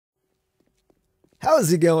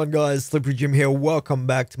How's it going, guys? Slippery Jim here. Welcome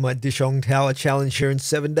back to my Dishong Tower Challenge here in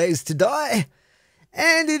 7 days to die.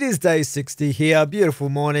 And it is day 60 here. Beautiful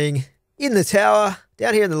morning in the tower,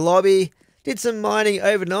 down here in the lobby. Did some mining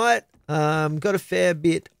overnight. Got a fair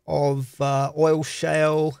bit of oil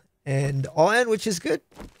shale and iron, which is good.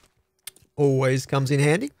 Always comes in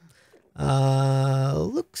handy.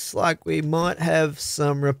 Looks like we might have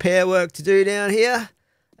some repair work to do down here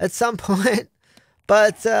at some point.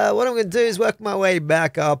 But what I'm going to do is work my way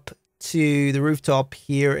back up to the rooftop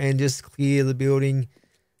here and just clear the building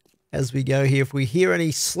as we go here. If we hear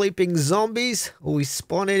any sleeping zombies or we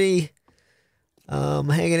spawn any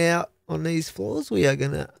hanging out on these floors, we are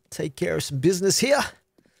going to take care of some business here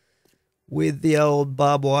with the old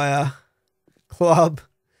barbed wire club.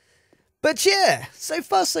 But yeah, so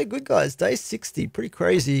far so good, guys. Day 60, pretty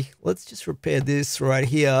crazy. Let's just repair this right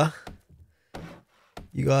here.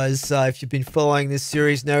 You guys, if you've been following this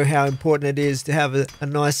series, know how important it is to have a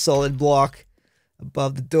nice solid block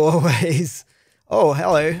above the doorways. Oh,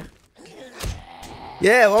 hello.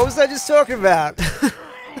 Yeah, what was I just talking about?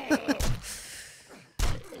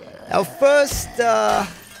 Our first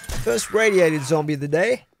radiated zombie of the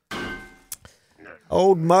day.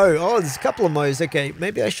 Old Mo. Oh, there's a couple of Mo's. Okay,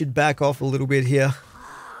 maybe I should back off a little bit here.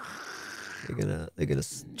 They're gonna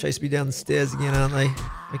chase me down the stairs again, aren't they?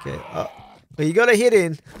 Okay. Well, you got to hit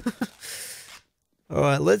in. All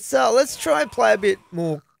right, let's try and play a bit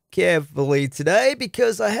more carefully today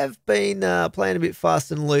because I have been playing a bit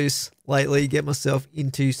fast and loose lately. Get myself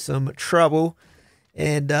into some trouble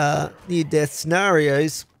and near-death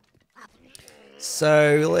scenarios.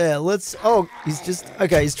 So yeah, let's. Oh, he's just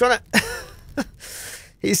okay. He's trying to.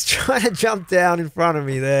 He's trying to jump down in front of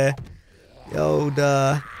me there. The old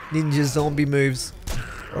ninja zombie moves.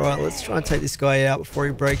 Alright, let's try and take this guy out before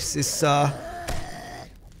he breaks this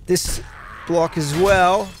this block as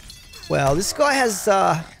well. Wow, this guy has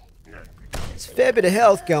a fair bit of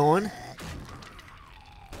health going.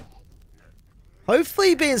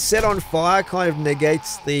 Hopefully being set on fire kind of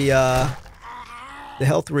negates the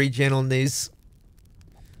health regen on these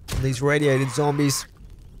radiated zombies.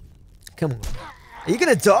 Come on. Are you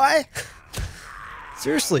gonna die?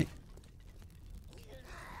 Seriously.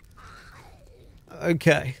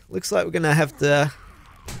 Okay, looks like we're gonna have to.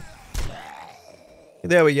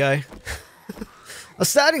 There we go. I was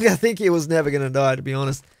starting to think he was never gonna die, to be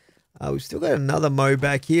honest. We've still got another Mo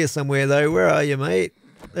back here somewhere, though. Where are you, mate?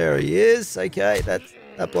 There he is. Okay, that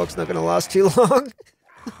block's not gonna last too long.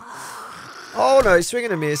 Oh no, swing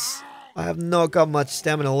and a miss. I have not got much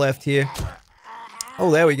stamina left here.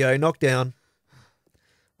 Oh, there we go. Knockdown.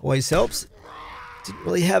 Always helps. Didn't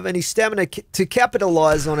really have any stamina to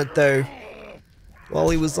capitalize on it, though. While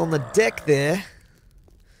he was on the deck there.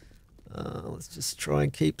 Let's just try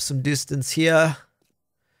and keep some distance here.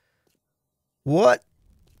 What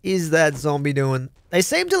is that zombie doing? They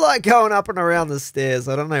seem to like going up and around the stairs.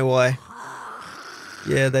 I don't know why.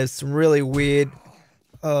 Yeah, there's some really weird...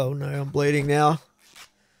 Oh no, I'm bleeding now.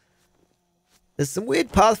 There's some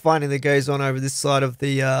weird pathfinding that goes on over this side of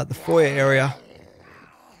the foyer area.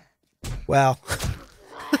 Wow.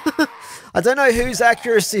 I don't know whose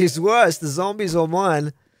accuracy is worse, the zombies or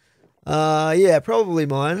mine. Yeah, probably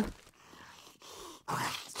mine.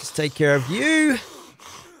 Let's just take care of you.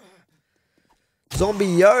 Zombie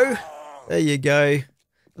yo. There you go.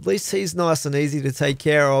 At least he's nice and easy to take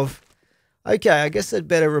care of. Okay, I guess I'd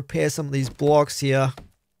better repair some of these blocks here.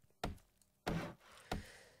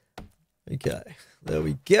 Okay, there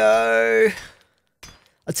we go.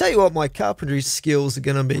 I'll tell you what, my carpentry skills are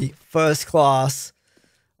going to be first class.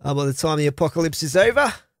 By the time the apocalypse is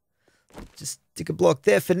over. Just stick a block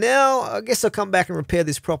there for now. I guess I'll come back and repair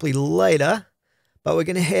this properly later. But we're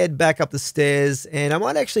going to head back up the stairs. And I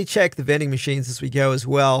might actually check the vending machines as we go as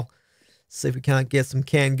well. See if we can't get some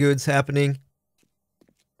canned goods happening.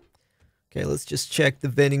 Okay, let's just check the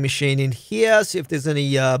vending machine in here. See if there's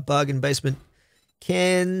any bargain basement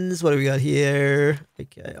cans. What do we got here?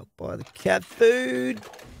 Okay, I'll buy the cat food.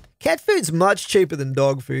 Cat food's much cheaper than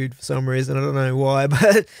dog food for some reason. I don't know why,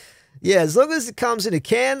 but yeah, as long as it comes in a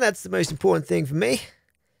can, that's the most important thing for me.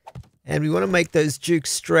 And we want to make those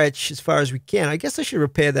jukes stretch as far as we can. I guess I should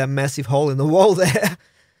repair that massive hole in the wall there.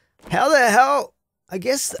 How the hell? I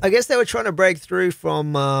guess they were trying to break through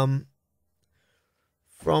from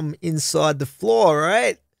inside the floor,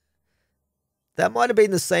 right? That might have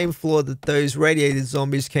been the same floor that those radiated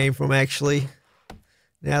zombies came from, actually.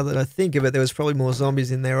 Now that I think of it, there was probably more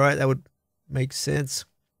zombies in there, right? That would make sense.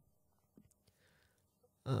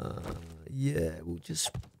 Yeah, we'll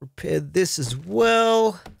just repair this as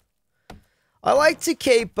well. I like to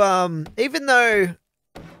keep, even though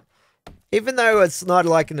Even though it's not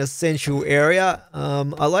like an essential area,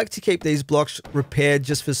 I like to keep these blocks repaired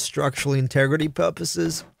just for structural integrity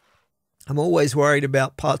purposes. I'm always worried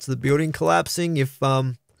about parts of the building collapsing if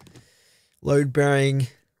load-bearing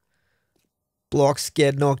blocks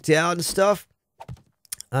get knocked out and stuff.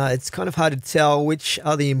 It's kind of hard to tell which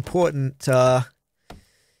are the important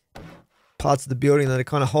parts of the building that are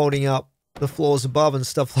kind of holding up the floors above and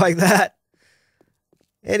stuff like that.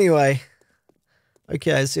 Anyway,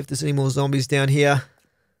 okay, let's see if there's any more zombies down here.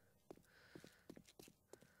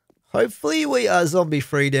 Hopefully we are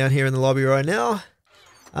zombie-free down here in the lobby right now.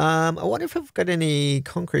 I wonder if I've got any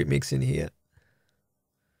concrete mix in here.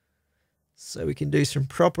 So we can do some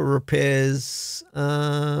proper repairs.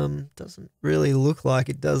 Doesn't really look like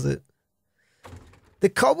it, does it? The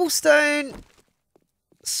cobblestone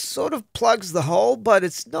sort of plugs the hole, but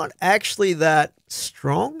it's not actually that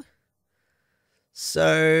strong.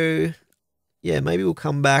 So, yeah, maybe we'll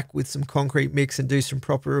come back with some concrete mix and do some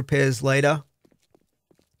proper repairs later.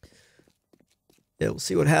 Yeah, we'll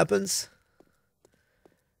see what happens.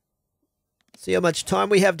 See how much time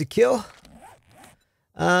we have to kill.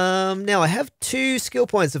 Now I have 2 skill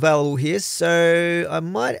points available here, so I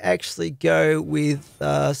might actually go with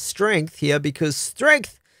strength here, because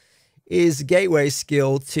strength is a gateway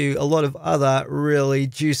skill to a lot of other really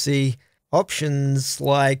juicy options,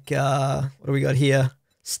 like what do we got here?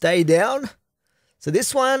 Stay down. So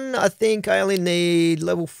this one, I think I only need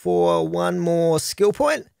level 4, 1 more skill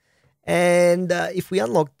point. And if we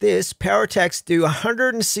unlock this, power attacks do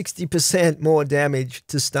 160% more damage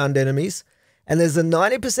to stunned enemies. And there's a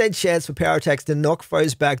 90% chance for power attacks to knock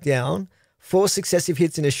foes back down. 4 successive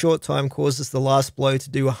hits in a short time causes the last blow to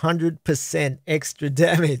do 100% extra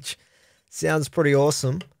damage. Sounds pretty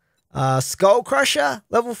awesome. Skull Crusher,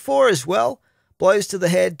 level 4 as well. Blows to the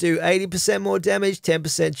head do 80% more damage,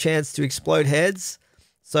 10% chance to explode heads.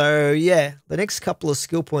 So yeah, the next couple of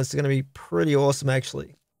skill points are going to be pretty awesome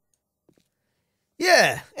actually.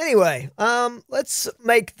 Yeah, anyway, let's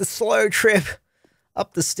make the slow trip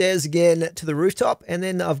up the stairs again to the rooftop, and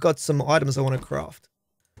then I've got some items I want to craft.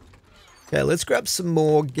 Okay, let's grab some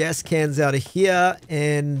more gas cans out of here,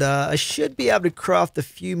 and I should be able to craft a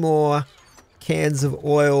few more cans of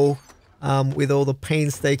oil with all the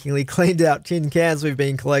painstakingly cleaned out tin cans we've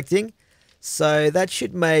been collecting. So that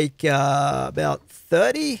should make about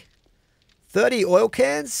 30 oil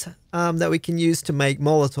cans that we can use to make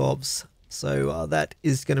Molotovs. So that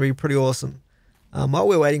is going to be pretty awesome. While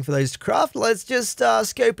we're waiting for those to craft, let's just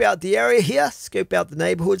scope out the area here, scope out the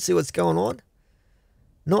neighborhood, see what's going on.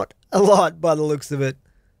 Not a lot by the looks of it.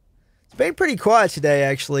 It's been pretty quiet today,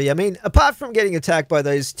 actually. I mean, apart from getting attacked by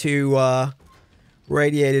those 2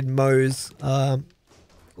 radiated mows, that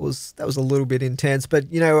was a little bit intense. But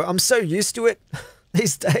you know, I'm so used to it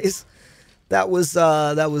these days. That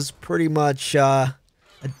was pretty much a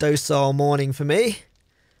docile morning for me.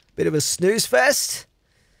 Bit of a snooze fest.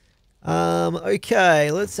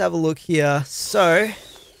 Okay, let's have a look here. So,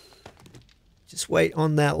 just wait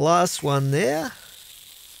on that last one there.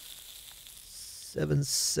 7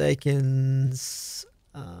 seconds.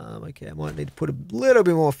 Okay, I might need to put a little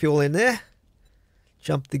bit more fuel in there.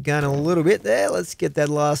 Jump the gun a little bit there. Let's get that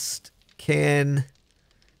last can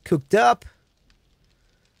cooked up.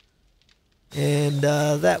 And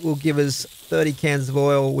that will give us 30 cans of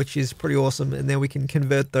oil, which is pretty awesome. And then we can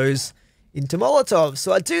convert those into Molotovs.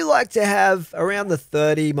 So I do like to have around the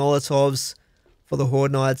 30 Molotovs for the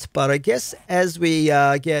Horde Nights. But I guess as we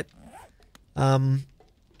get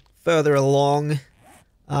further along,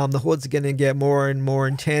 the Hordes are going to get more and more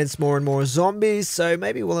intense, more and more zombies. So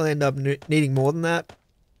maybe we'll end up needing more than that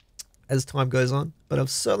as time goes on. But I've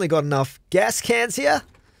certainly got enough gas cans here.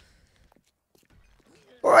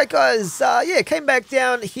 Alright guys, yeah, came back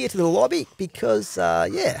down here to the lobby because,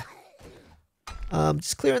 yeah,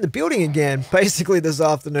 just clearing the building again, basically this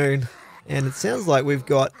afternoon. And it sounds like we've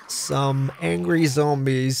got some angry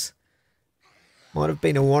zombies. Might have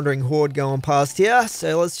been a wandering horde going past here.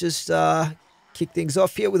 So let's just kick things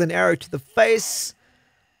off here with an arrow to the face.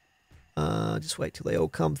 Just wait till they all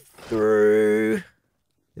come through.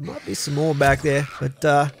 There might be some more back there,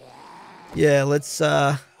 but yeah, let's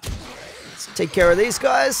take care of these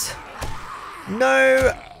guys.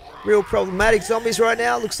 No real problematic zombies right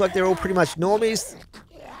now. Looks like they're all pretty much normies.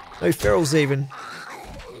 No ferals even.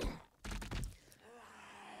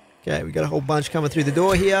 Okay, we got a whole bunch coming through the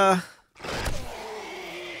door here.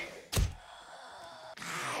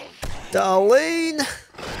 Darlene.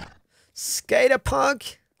 Skater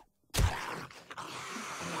Punk.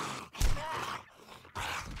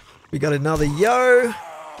 We got another Yo.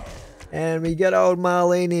 And we got old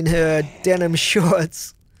Marlene in her denim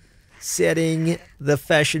shorts. setting the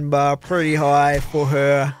fashion bar pretty high for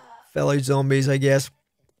her fellow zombies, I guess.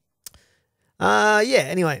 Yeah,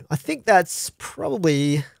 anyway, I think that's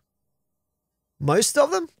probably most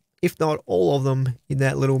of them, if not all of them, in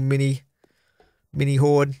that little mini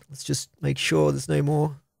horde. Let's just make sure there's no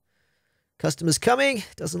more customers coming.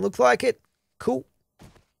 Doesn't look like it. Cool.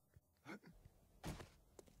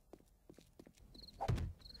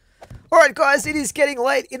 Alright guys, it is getting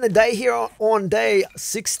late in the day here on day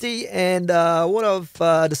 60, and what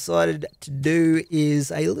I've decided to do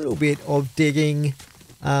is a little bit of digging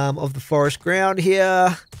of the forest ground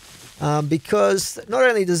here, because not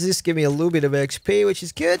only does this give me a little bit of XP, which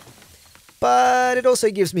is good, but it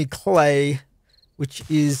also gives me clay, which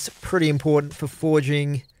is pretty important for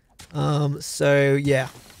forging. So yeah,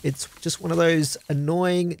 it's just one of those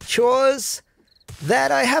annoying chores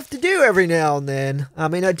that I have to do every now and then. I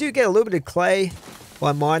mean, I do get a little bit of clay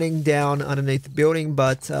by mining down underneath the building,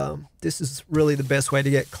 but this is really the best way to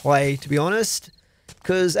get clay, to be honest,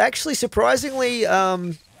 because actually, surprisingly,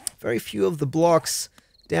 very few of the blocks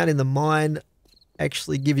down in the mine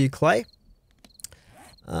actually give you clay.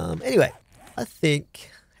 Anyway, I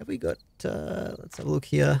think, have we got, let's have a look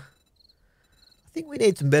here. I think we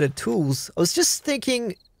need some better tools. I was just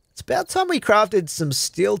thinking, it's about time we crafted some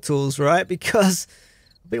steel tools, right? Because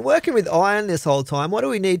I've been working with iron this whole time. What do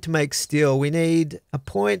we need to make steel? We need a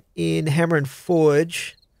point in hammer and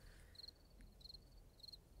forge.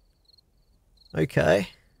 Okay.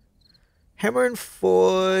 Hammer and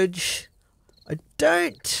forge. I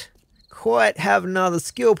don't quite have another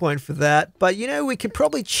skill point for that, but you know, we could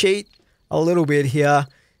probably cheat a little bit here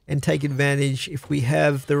and take advantage if we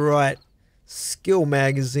have the right skill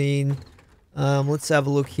magazine. Let's have a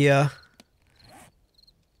look here.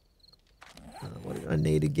 What do I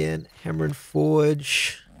need again? Hammer and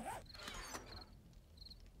forge.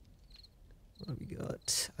 What have we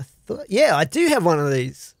got? Yeah, I do have one of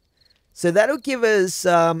these. So that'll give us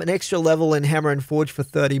an extra level in hammer and forge for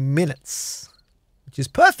 30 minutes, which is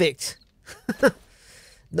perfect.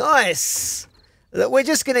 Nice. We're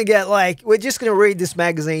just gonna get we're just gonna read this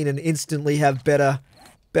magazine and instantly have better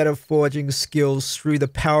forging skills through the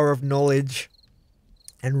power of knowledge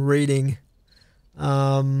and reading.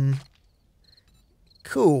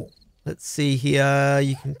 Cool. Let's see here.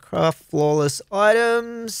 You can craft flawless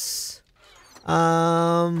items.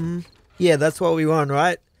 Yeah, that's what we want,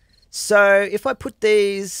 right? So if I put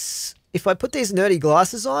these nerdy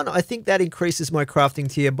glasses on, I think that increases my crafting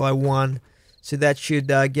tier by 1. So that should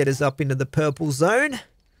get us up into the purple zone.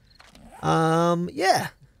 Yeah.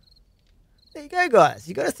 There you go, guys.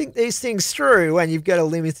 You got to think these things through when you've got a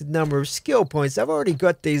limited number of skill points. I've already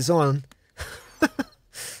got these on.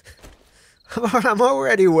 I'm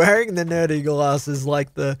already wearing the nerdy glasses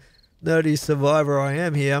like the nerdy survivor I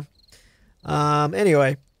am here.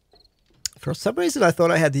 Anyway, for some reason I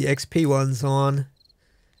thought I had the XP ones on.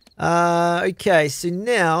 Okay, so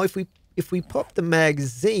now if we pop the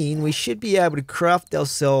magazine, we should be able to craft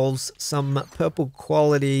ourselves some purple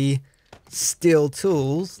quality steel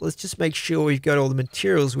tools. Let's just make sure we've got all the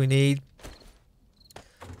materials we need.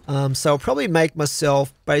 So I'll probably make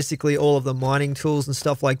myself basically all of the mining tools and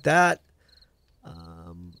stuff like that.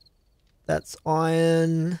 That's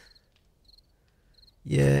iron.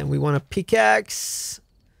 Yeah, and we want a pickaxe.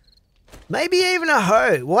 Maybe even a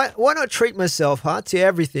hoe. Why not treat myself, to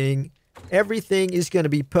everything? Everything is going to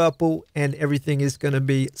be purple and everything is going to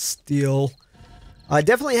be steel. I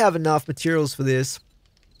definitely have enough materials for this.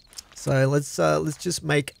 So let's just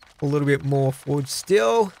make a little bit more forged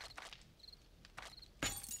steel,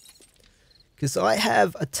 because I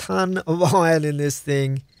have a ton of iron in this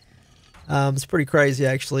thing. It's pretty crazy,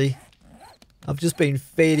 actually. I've just been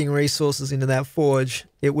feeding resources into that forge.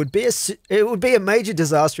 It would be a major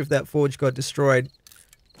disaster if that forge got destroyed.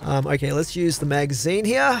 Okay, let's use the magazine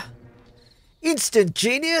here. Instant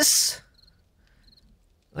genius.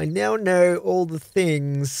 I now know all the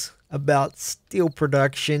things about steel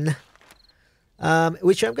production,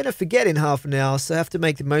 which I'm going to forget in half an hour, so I have to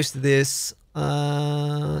make the most of this.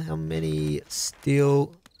 How many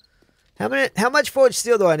steel? How much forged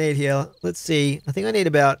steel do I need here? Let's see. I think I need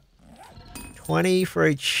about 20 for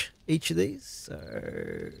each of these. So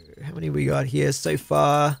how many we got here so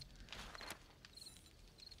far?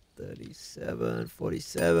 37,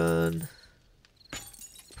 47.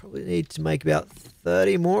 Probably need to make about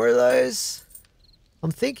 30 more of those,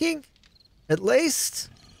 I'm thinking, at least.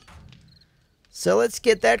 So let's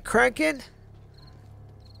get that cranking.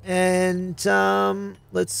 And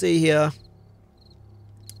let's see here.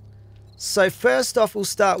 So first off, we'll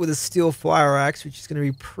start with a steel fire axe, which is going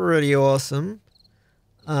to be pretty awesome.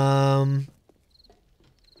 Let's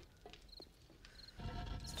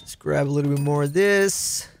just grab a little bit more of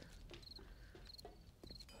this.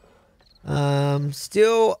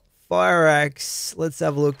 Still fire axe. Let's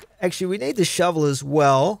have a look. Actually, we need the shovel as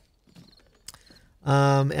well.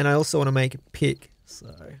 And I also want to make a pick.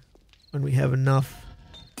 So when we have enough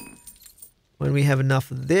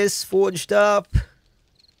of this forged up.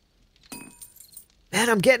 Man,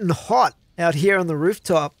 I'm getting hot out here on the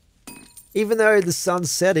rooftop. Even though the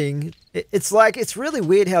sun's setting, it's really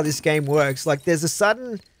weird how this game works. Like, there's a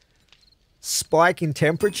sudden spike in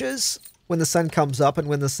temperatures when the sun comes up and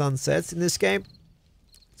when the sun sets in this game.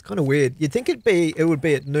 It's kind of weird. You'd think it would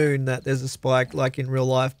be at noon that there's a spike like in real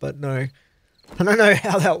life, but no. I don't know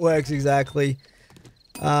how that works exactly.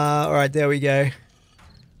 All right, there we go.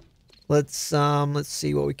 Let's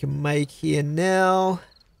see what we can make here now.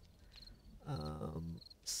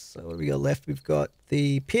 So what do we got left? We've got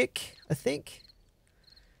the pick, I think.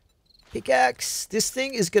 Pickaxe. This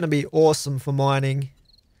thing is going to be awesome for mining.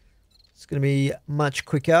 It's going to be much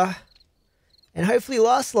quicker. And hopefully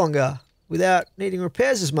last longer without needing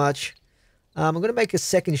repairs as much. I'm going to make a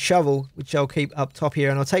second shovel, which I'll keep up top here.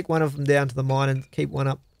 And I'll take one of them down to the mine and keep one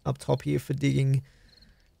up top here for digging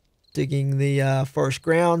the forest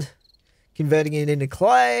ground. Converting it into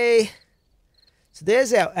clay. So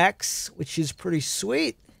there's our axe, which is pretty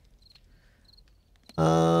sweet.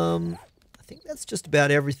 I think that's just about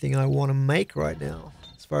everything I want to make right now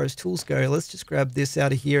as far as tools go. Let's just grab this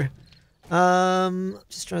out of here.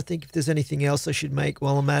 Just trying to think if there's anything else I should make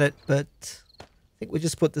while I'm at it, but I think we'll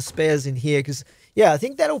just put the spares in here because, yeah, I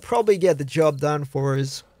think that'll probably get the job done for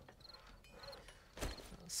us.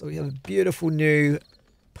 So we have a beautiful new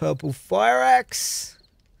purple fire axe.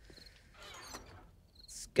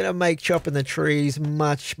 It's going to make chopping the trees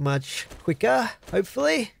much, much quicker,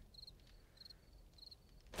 hopefully.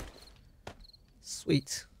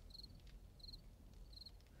 Sweet.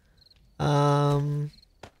 Iron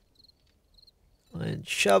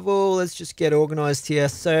shovel. Let's just get organized here.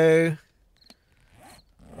 So,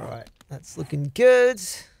 alright, that's looking good.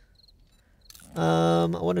 I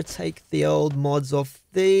want to take the old mods off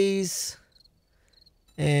these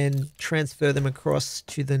and transfer them across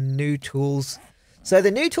to the new tools. So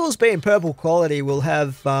the new tools being purple quality will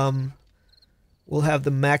have the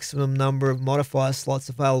maximum number of modifier slots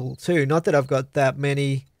available too. Not that I've got that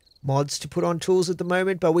many mods to put on tools at the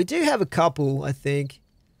moment, but we do have a couple, I think.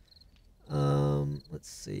 Let's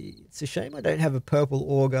see. It's a shame I don't have a purple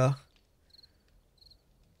auger.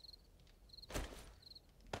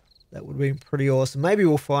 That would be pretty awesome. Maybe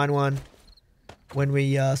we'll find one when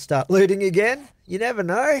we start looting again. You never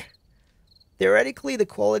know. Theoretically, the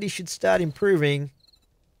quality should start improving.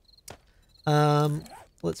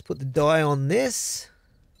 Let's put the dye on this.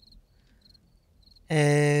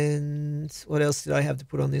 And what else did I have to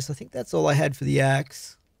put on this? I think that's all I had for the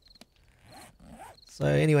axe. So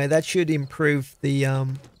anyway, that should improve the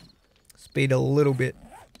speed a little bit.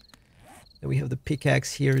 Then we have the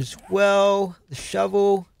pickaxe here as well. The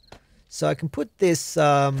shovel. So I can put this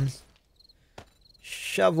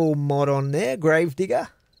shovel mod on there. Gravedigger.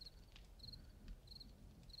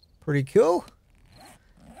 Pretty cool.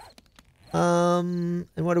 And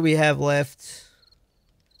what do we have left?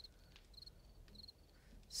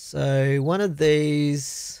 So one of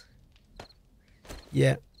these,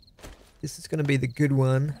 yeah, this is going to be the good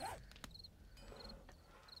one.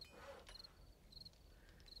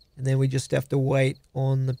 And then we just have to wait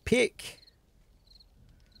on the pick.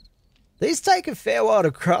 These take a fair while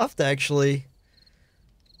to craft, actually.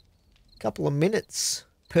 A couple of minutes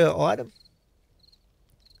per item.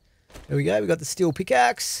 There we go, we got the steel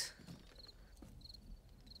pickaxe.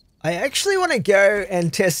 I actually want to go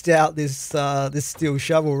and test out this this steel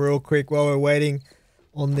shovel real quick while we're waiting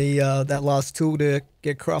on the that last tool to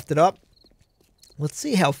get crafted up. Let's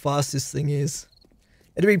see how fast this thing is.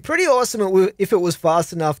 It'd be pretty awesome if it was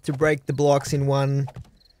fast enough to break the blocks in one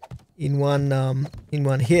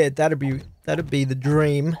hit. That'd be the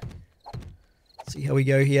dream. Let's see how we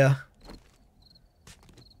go here.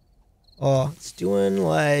 Oh, it's doing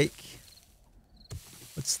like,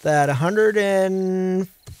 what's that?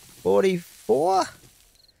 144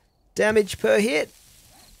 damage per hit.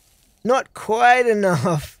 Not quite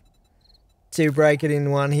enough to break it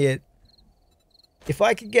in one hit. If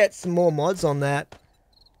I could get some more mods on that,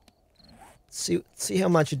 see how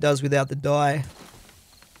much it does without the dye.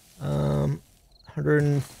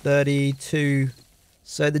 132.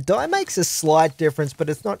 So the dye makes a slight difference, but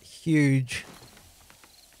it's not huge.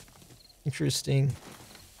 Interesting.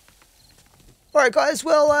 Alright guys,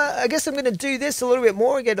 well, I guess I'm going to do this a little bit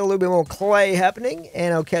more, get a little bit more clay happening,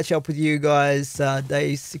 and I'll catch up with you guys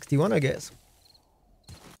day 61, I guess.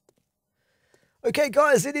 Okay,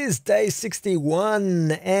 guys, it is day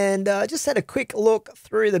 61, and I just had a quick look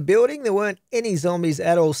through the building. There weren't any zombies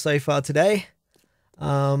at all so far today,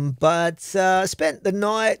 but I spent the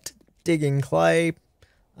night digging clay.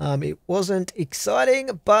 It wasn't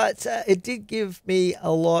exciting, but it did give me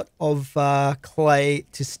a lot of clay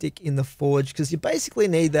to stick in the forge, because you basically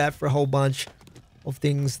need that for a whole bunch of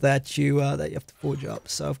things that you have to forge up.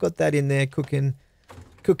 So I've got that in there cooking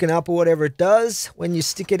up, or whatever it does when you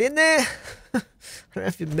stick it in there. I don't know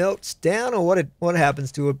if it melts down or what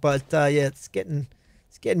happens to it, but yeah, it's getting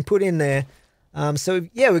put in there. So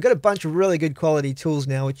yeah, we've got a bunch of really good quality tools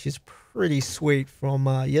now, which is pretty sweet from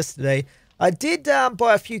yesterday. I did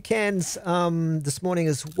buy a few cans this morning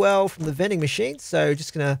as well from the vending machine, so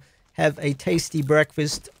just gonna have a tasty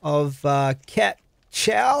breakfast of cat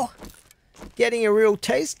chow, getting a real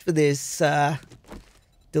taste for this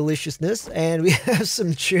deliciousness. And we have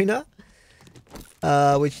some tuna,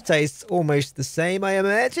 which tastes almost the same, I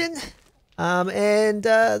imagine. And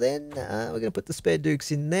then we're going to put the spare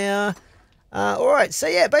dukes in there. Alright, so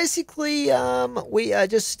yeah, basically we are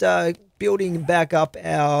just building back up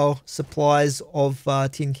our supplies of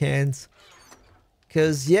tin cans.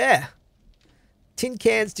 Because, yeah, tin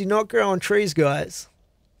cans do not grow on trees, guys.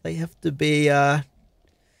 They have to be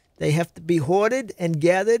hoarded and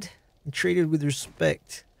gathered and treated with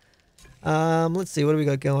respect. Let's see, what do we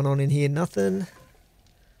got going on in here? Nothing.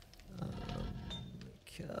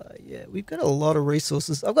 Okay, yeah, we've got a lot of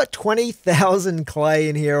resources. I've got 20,000 clay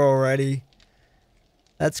in here already.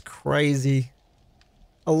 That's crazy.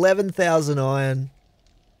 11,000 iron.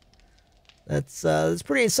 That's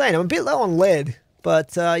pretty insane. I'm a bit low on lead,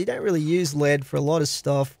 but you don't really use lead for a lot of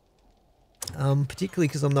stuff. Particularly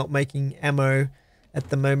because I'm not making ammo at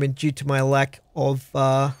the moment due to my lack of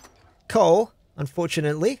coal,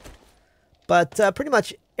 unfortunately. But pretty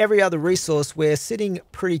much every other resource, we're sitting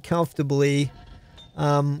pretty comfortably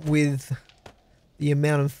with the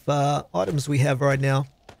amount of items we have right now,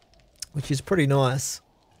 which is pretty nice.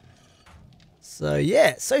 So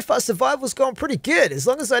yeah, so far survival's gone pretty good. As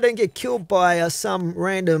long as I don't get killed by some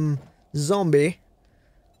random zombie,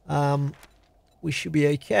 we should be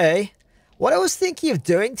okay. What I was thinking of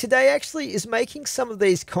doing today actually is making some of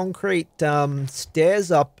these concrete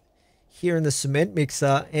stairs up here in the cement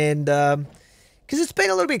mixer, and because it's been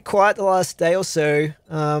a little bit quiet the last day or so,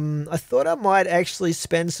 I thought I might actually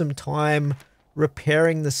spend some time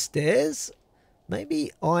repairing the stairs.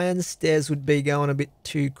 Maybe iron stairs would be going a bit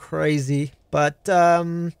too crazy, but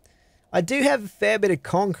I do have a fair bit of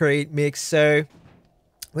concrete mix, so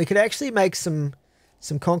we could actually make some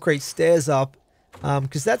concrete stairs up,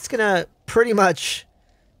 because that's gonna pretty much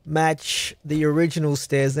match the original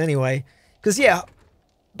stairs anyway. Because yeah,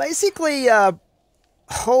 basically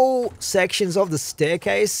whole sections of the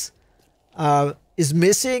staircase is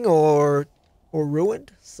missing or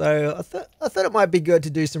ruined. So I thought it might be good to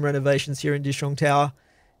do some renovations here in Dishong Tower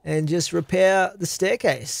and just repair the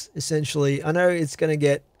staircase, essentially. I know it's going to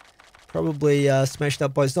get probably smashed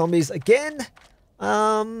up by zombies again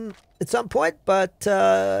at some point, but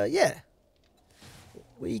yeah,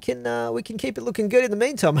 we can keep it looking good in the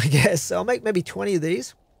meantime, I guess. So I'll make maybe 20 of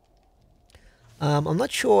these. I'm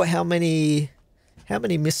not sure how many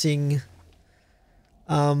missing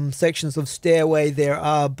sections of stairway there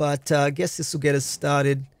are, but I guess this will get us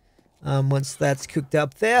started once that's cooked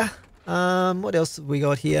up there. What else have we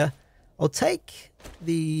got here? I'll take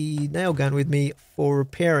the nail gun with me for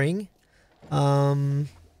repairing. Just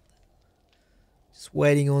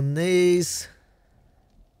waiting on these.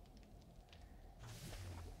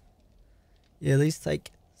 Yeah, these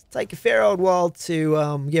take a fair old while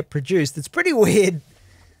to get produced. It's pretty weird.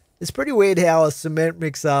 It's pretty weird how a cement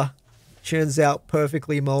mixer churns out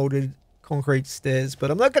perfectly molded concrete stairs,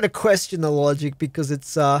 but I'm not going to question the logic because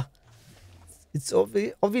it's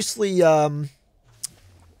obviously a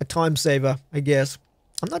time saver, I guess.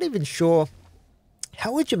 I'm not even sure,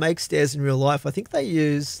 how would you make stairs in real life? I think they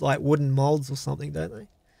use like wooden molds or something, don't they?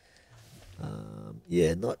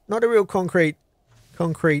 Yeah, not a real concrete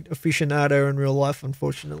aficionado in real life,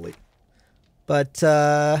 unfortunately. But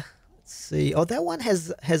let's see. Oh, that one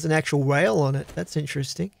has an actual rail on it. That's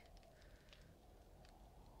interesting.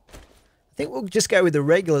 I think we'll just go with the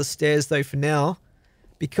regular stairs though for now,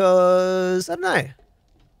 because I don't know.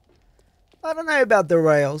 I don't know about the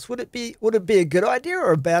rails. Would it be a good idea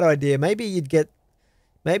or a bad idea? Maybe you'd get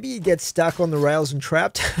stuck on the rails and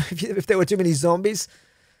trapped if there were too many zombies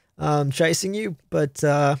chasing you. But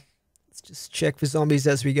let's just check for zombies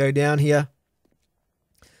as we go down here.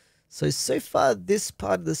 So far this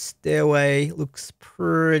part of the stairway looks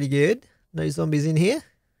pretty good. No zombies in here.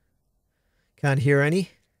 Can't hear any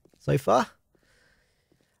so far.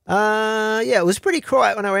 Yeah, it was pretty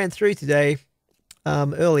quiet when I ran through today,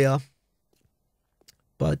 earlier.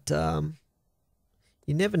 But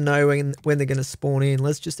you never know when they're going to spawn in.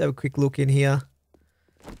 Let's just have a quick look in here.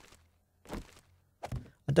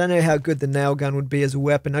 I don't know how good the nail gun would be as a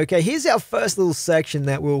weapon. Okay, here's our first little section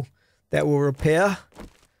that we'll repair.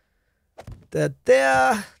 That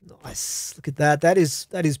there, nice. Look at that. That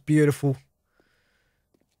is beautiful.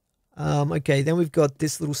 Okay, then we've got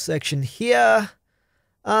this little section here.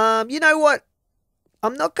 You know what?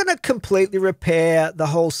 I'm not going to completely repair the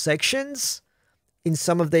whole sections in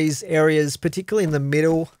some of these areas, particularly in the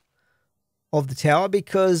middle of the tower,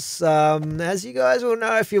 because as you guys will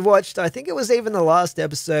know if you've watched, I think it was even the last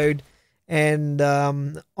episode, and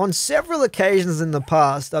on several occasions in the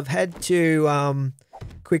past, I've had to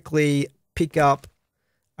quickly pick up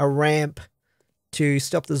a ramp to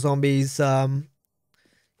stop the zombies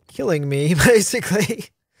killing me, basically,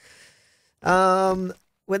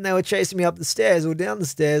 when they were chasing me up the stairs or down the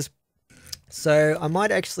stairs. So I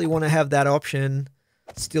might actually want to have that option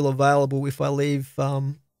still available if I leave,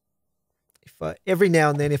 every now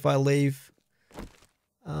and then if I leave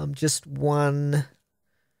just one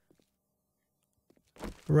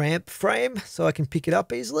ramp frame so I can pick it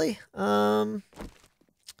up easily. Kind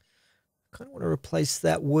of want to replace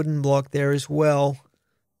that wooden block there as well.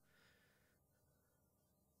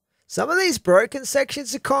 Some of these broken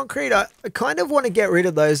sections of concrete, I kind of want to get rid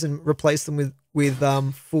of those and replace them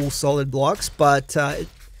with full solid blocks, but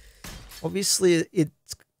obviously it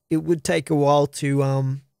would take a while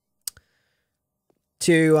to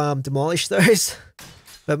demolish those.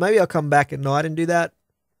 But maybe I'll come back at night and do that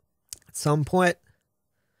at some point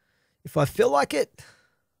if I feel like it.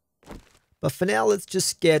 But for now, let's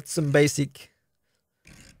just get some basic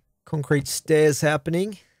concrete stairs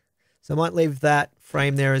happening. So I might leave that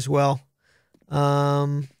frame there as well.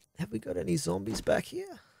 Have we got any zombies back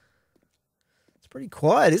here? It's pretty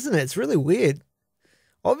quiet, isn't it? It's really weird.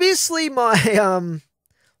 Obviously, my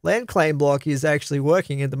land claim block is actually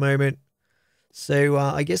working at the moment. So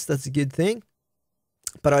I guess that's a good thing.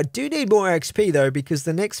 But I do need more XP though, because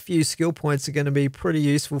the next few skill points are going to be pretty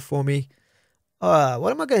useful for me.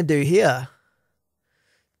 What am I going to do here?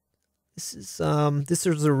 This is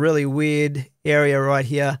a really weird area right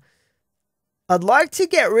here. I'd like to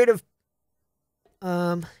get rid of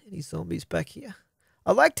any zombies back here.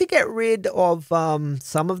 I'd like to get rid of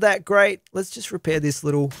some of that grate. Let's just repair this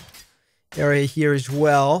little area here as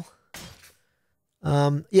well.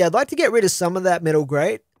 Yeah, I'd like to get rid of some of that metal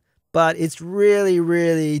grate, but it's really,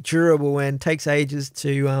 really durable and takes ages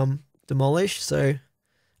to demolish. So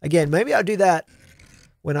again, maybe I'll do that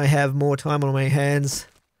when I have more time on my hands.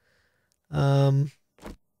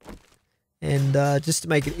 And just to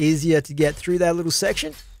make it easier to get through that little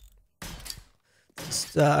section,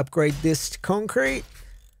 just upgrade this to concrete.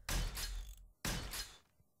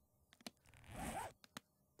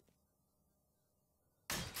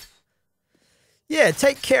 Yeah,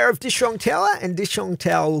 take care of Dishong Tower, and Dishong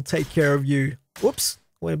Tower will take care of you. Whoops,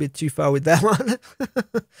 went a bit too far with that one.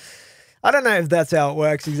 I don't know if that's how it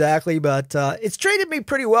works exactly, but it's treated me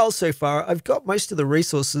pretty well so far. I've got most of the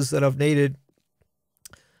resources that I've needed.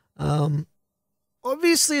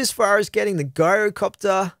 Obviously, as far as getting the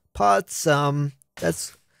Gyrocopter parts,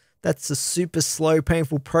 that's a super slow,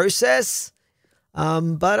 painful process.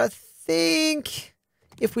 But I think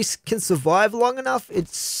if we can survive long enough,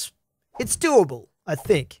 it's doable. I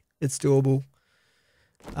think it's doable.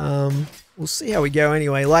 We'll see how we go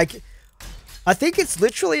anyway. Like, I think it's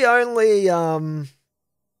literally only, I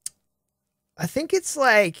think it's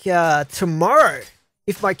like tomorrow,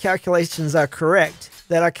 if my calculations are correct,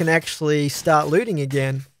 that I can actually start looting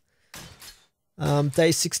again.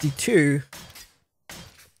 Day 62.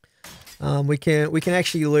 We can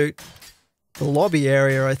actually loot the lobby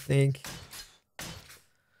area, I think.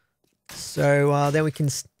 So then we can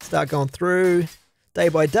start going through day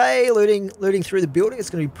by day, looting through the building. It's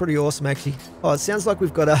going to be pretty awesome, actually. Oh, it sounds like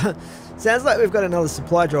we've got another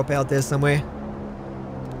supply drop out there somewhere.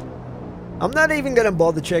 I'm not even going to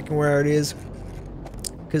bother checking where it is,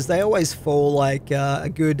 because they always fall like a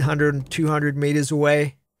good 100 and 200 meters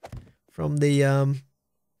away from the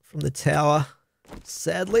tower.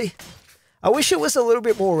 Sadly, I wish it was a little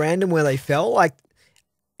bit more random where they fell. Like,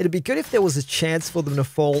 it'd be good if there was a chance for them to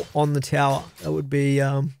fall on the tower. That would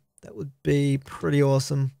be pretty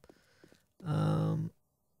awesome.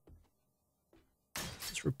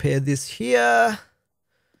 Let's repair this here.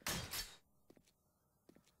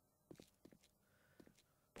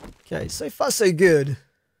 Okay, so far so good.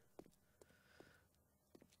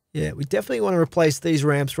 Yeah, we definitely want to replace these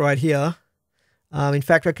ramps right here. In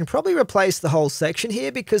fact, I can probably replace the whole section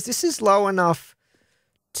here, because this is low enough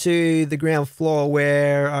to the ground floor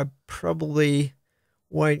where I probably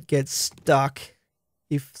won't get stuck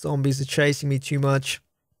if zombies are chasing me too much.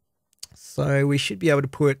 So we should be able to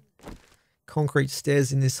put concrete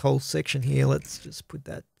stairs in this whole section here. Let's just put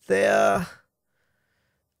that there.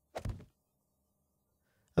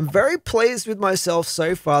 I'm very pleased with myself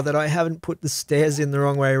so far that I haven't put the stairs in the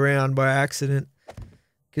wrong way around by accident,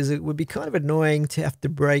 because it would be kind of annoying to have to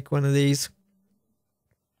break one of these,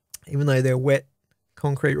 even though they're wet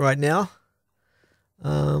concrete right now.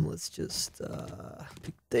 Let's just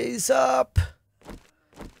pick these up.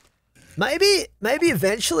 Maybe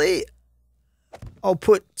eventually I'll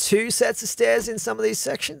put 2 sets of stairs in some of these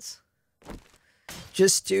sections,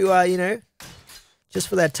 just to you know, just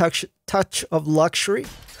for that touch of luxury.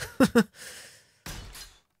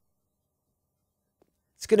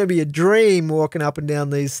 It's gonna be a dream walking up and down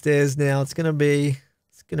these stairs now. It's gonna be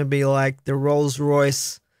like the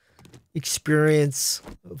Rolls-Royce experience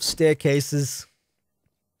of staircases.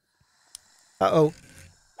 Uh-oh.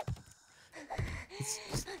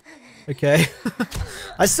 Okay.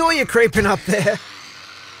 I saw you creeping up there.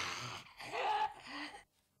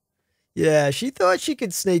 Yeah, she thought she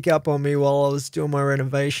could sneak up on me while I was doing my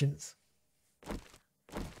renovations.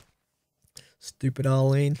 Stupid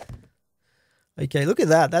Arlene. Okay, look at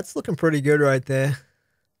that. That's looking pretty good right there.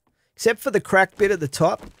 Except for the cracked bit at the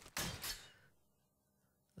top.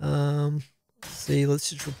 Let's see, let's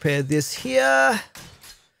just repair this here.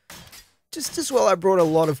 Just as well I brought a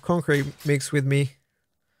lot of concrete mix with me.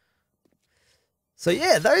 So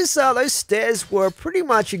yeah, those stairs were pretty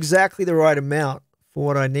much exactly the right amount for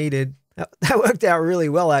what I needed. That worked out really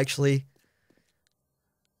well, actually.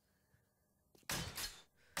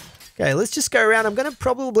 Okay, let's just go around. I'm going to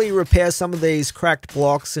probably repair some of these cracked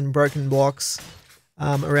blocks and broken blocks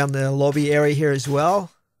around the lobby area here as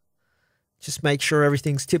well. Just make sure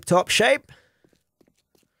everything's tip-top shape.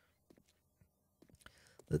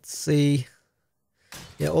 Let's see.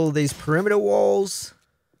 Yeah, all of these perimeter walls.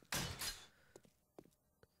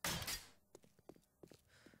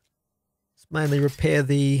 Let's mainly repair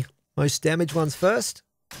the most damaged ones first.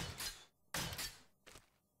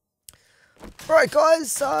 Alright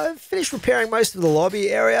guys, I've finished repairing most of the lobby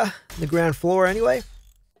area, the ground floor anyway.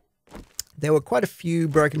 There were quite a few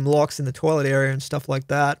broken blocks in the toilet area and stuff like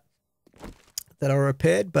that I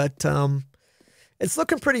repaired, but it's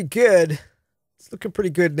looking pretty good. It's looking pretty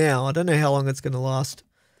good now. I don't know how long it's going to last.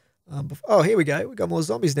 Oh, here we go. We got more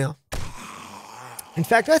zombies now. In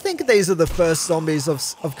fact, I think these are the first zombies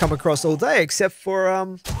I've come across all day, except for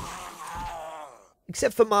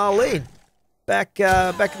Marlene back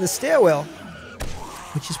in the stairwell,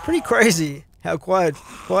 which is pretty crazy how quiet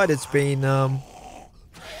it's been.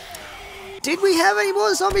 Did we have any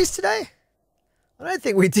more zombies today? I don't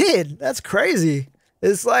think we did. That's crazy.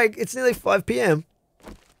 It's nearly 5 p.m.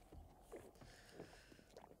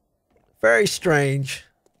 Very strange.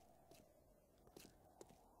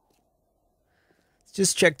 Let's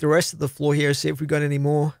just check the rest of the floor here, see if we got any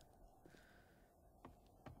more.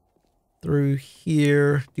 Through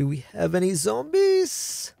here, do we have any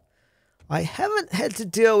zombies? I haven't had to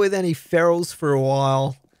deal with any ferals for a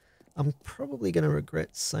while. I'm probably going to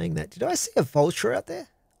regret saying that. Did I see a vulture out there?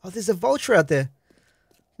 Oh, there's a vulture out there.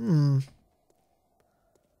 Let's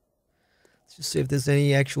just see if there's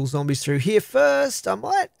any actual zombies through here first. I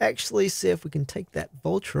might actually see if we can take that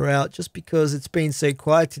vulture out just because it's been so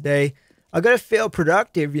quiet today. I've got to feel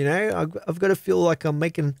productive, you know. I've got to feel like I'm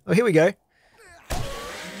making... Oh, here we go.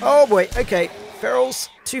 Oh, boy. Okay. Ferals.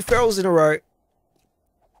 2 ferals in a row.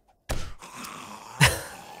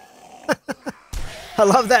 I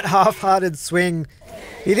love that half-hearted swing.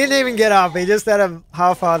 He didn't even get up. He just had a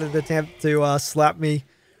half-hearted attempt to slap me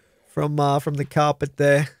from the carpet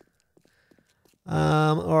there.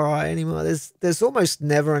 All right. Any more? There's almost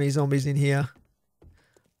never any zombies in here.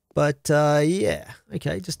 But yeah.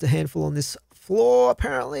 Okay. Just a handful on this floor,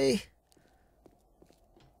 apparently.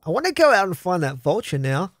 I want to go out and find that vulture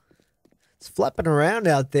now. It's flapping around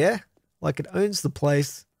out there like it owns the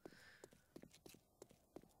place.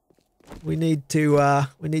 We need to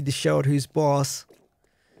show it who's boss.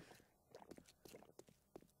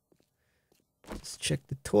 Just check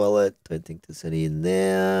the toilet. Don't think there's any in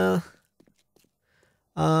there.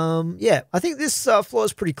 Yeah, I think this floor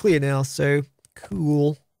is pretty clear now, so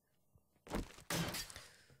cool.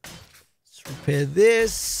 Let's repair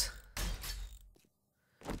this.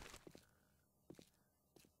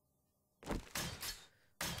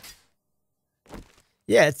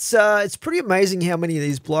 Yeah, it's pretty amazing how many of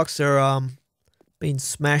these blocks are being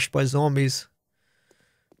smashed by zombies.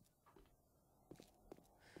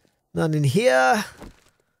 None in here.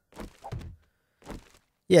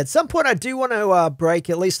 Yeah, at some point I do want to break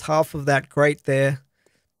at least half of that grate there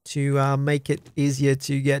to make it easier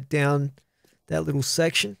to get down that little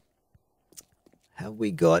section. Have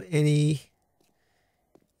we got any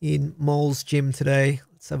in Mole's gym today?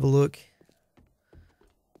 Let's have a look.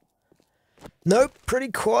 Nope, pretty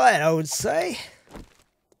quiet, I would say.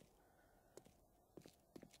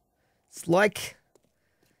 It's like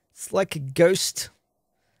a ghost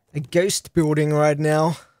building right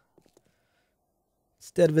now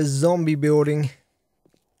instead of a zombie building.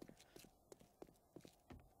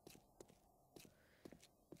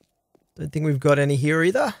 Don't think we've got any here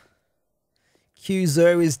either.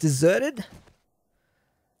 Qzo is deserted.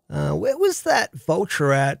 Where was that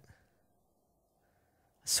vulture at?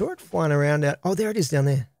 I saw it flying around out. Oh, there it is down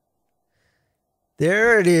there.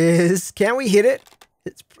 There it is. Can we hit it?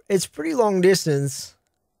 It's pretty long distance.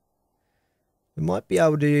 We might be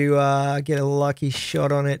able to get a lucky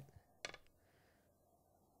shot on it.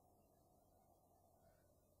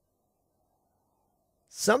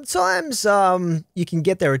 Sometimes you can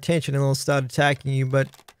get their attention and they'll start attacking you, but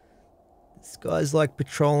this guy's like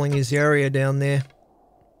patrolling his area down there.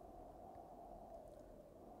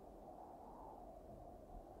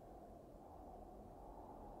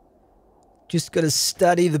 Just got to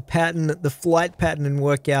study the pattern, the flight pattern, and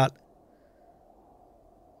work out.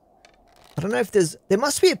 I don't know if there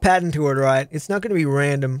must be a pattern to it, right? It's not going to be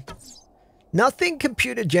random. Nothing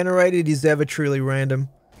computer generated is ever truly random.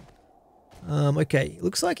 Okay,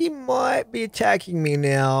 looks like he might be attacking me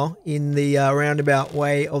now in the roundabout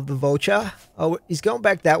way of the vulture. Oh, he's going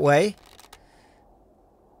back that way.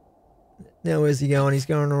 Now where's he going? He's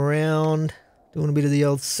going around, doing a bit of the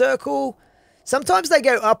old circle. Sometimes they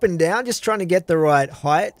go up and down, just trying to get the right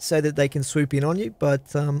height so that they can swoop in on you,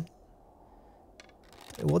 but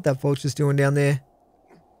what that vulture's doing down there.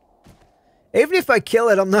 Even if I kill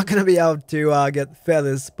it, I'm not going to be able to get the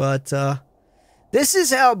feathers, but this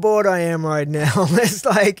is how bored I am right now.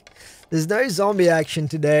 There's no zombie action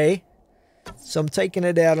today, so I'm taking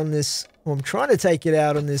it out on this, well, I'm trying to take it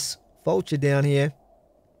out on this vulture down here.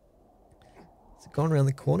 Is it going around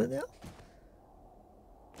the corner now?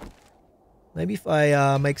 Maybe if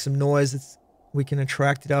I make some noise, we can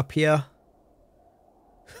attract it up here.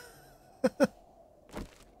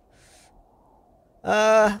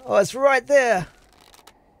 Oh, it's right there.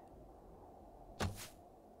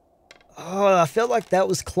 Oh, I felt like that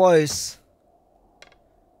was close.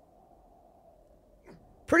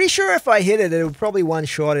 Pretty sure if I hit it, it would probably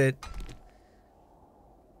one-shot it.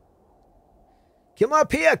 Come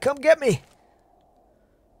up here, come get me.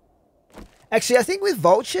 Actually, I think with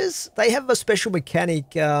vultures, they have a special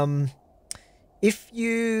mechanic. If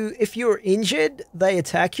you're injured, they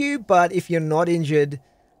attack you, but if you're not injured,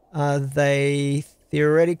 they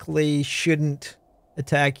theoretically shouldn't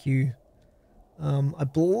attack you. I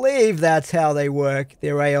believe that's how they work,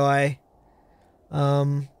 their AI.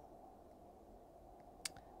 Yeah,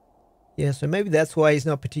 so maybe that's why he's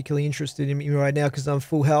not particularly interested in me right now, because I'm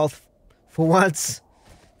full health for once.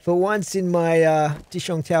 For once in my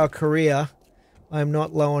Dishong Tower career, I'm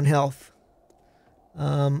not low on health.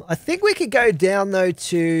 I think we could go down though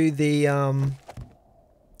to the I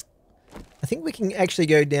think we can actually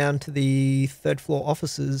go down to the third floor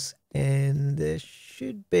offices, and there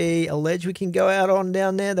should be a ledge we can go out on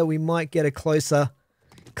down there that we might get a closer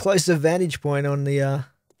vantage point on the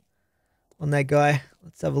on that guy.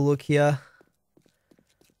 Let's have a look here.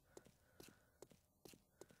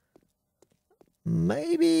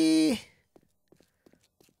 Maybe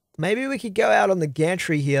we could go out on the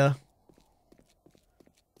gantry here.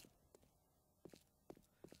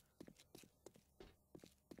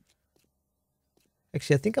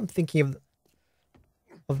 Actually, I think I'm thinking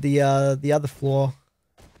of the other floor.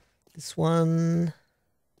 This one,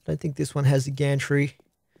 I don't think this one has a gantry.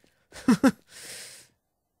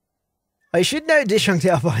 I should know Dishong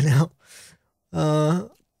Tower by now.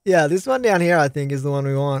 Yeah, this one down here I think is the one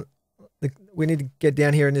we want. We need to get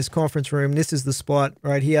down here in this conference room. This is the spot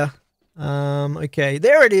right here. Okay,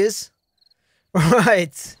 there it is.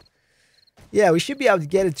 Right. Yeah, we should be able to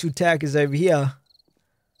get it to attack us over here.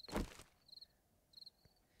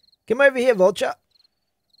 Come over here, Vulture.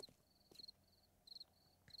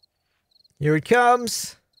 Here it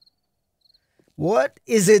comes. What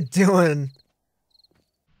is it doing?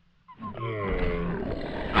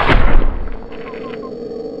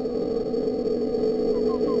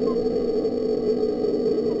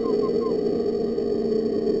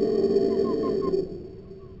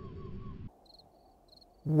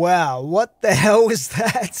 Wow, what the hell was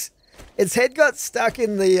that? Its head got stuck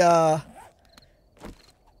in the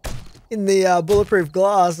bulletproof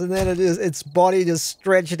glass, and then its body just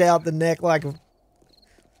stretched out the neck like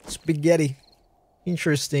spaghetti.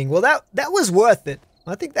 Interesting. Well, that was worth it.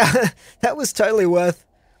 I think that was totally worth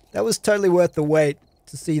the wait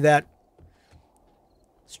to see that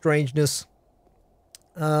strangeness.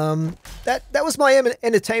 That was my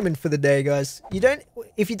entertainment for the day, guys.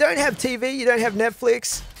 If you don't have TV, you don't have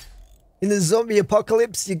Netflix in the zombie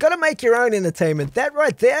apocalypse, you got to make your own entertainment. That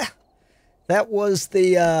right there, that was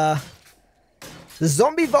the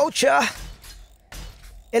zombie Vulture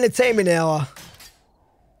entertainment hour.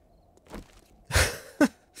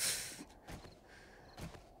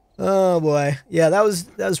 Oh boy, yeah, that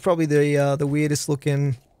was probably the weirdest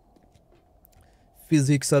looking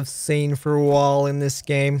physics I've seen for a while in this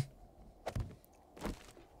game.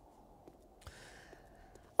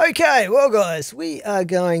 Okay, well guys, we are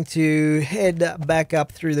going to head back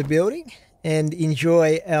up through the building and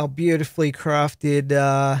enjoy our beautifully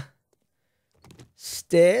crafted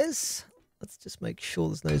stairs. Let's just make sure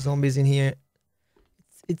there's no zombies in here.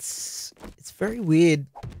 It's very weird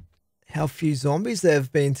how few zombies there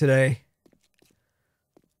have been today.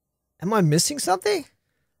 Am I missing something?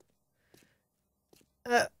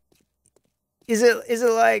 Is it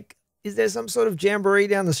like, is there some sort of jamboree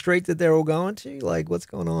down the street that they're all going to? Like, what's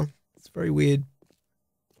going on? It's very weird.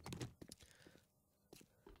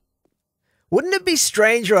 Wouldn't it be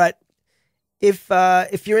strange, right? If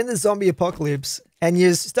you're in the zombie apocalypse and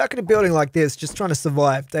you're stuck in a building like this, just trying to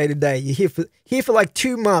survive day to day. You're here for like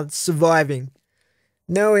 2 months surviving.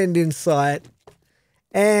 No end in sight.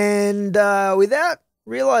 And without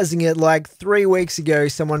realizing it, like 3 weeks ago,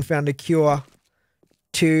 someone found a cure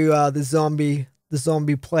to the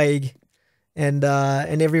zombie plague, and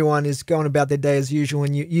everyone is going about their day as usual,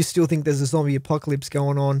 and you still think there's a zombie apocalypse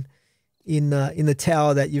going on in the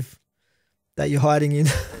tower that you're hiding in,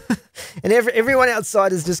 and everyone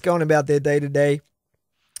outside is just going about their day to day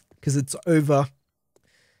because it's over,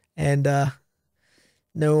 and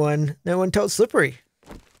no one told Slippery.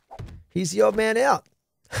 He's the odd man out.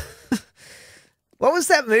 What was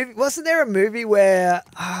that movie? Wasn't there a movie where,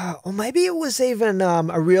 or maybe it was even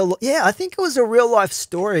I think it was a real life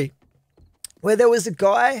story where there was a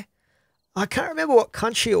guy, I can't remember what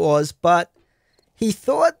country it was, but he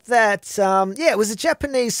thought that, it was a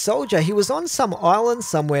Japanese soldier. He was on some island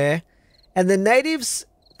somewhere, and the natives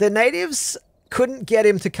couldn't get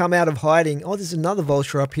him to come out of hiding. Oh, there's another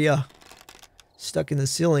vulture up here, stuck in the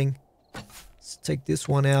ceiling. Let's take this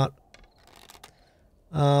one out.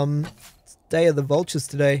 Day of the vultures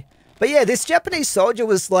today. But yeah, this Japanese soldier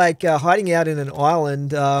was like hiding out in an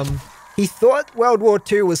island. He thought World War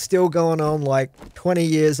II was still going on like 20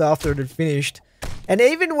 years after it had finished. And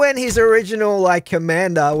even when his original like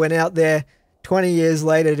commander went out there 20 years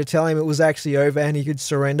later to tell him it was actually over and he could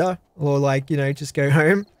surrender or like, you know, just go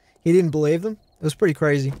home, he didn't believe them. It was pretty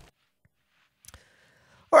crazy.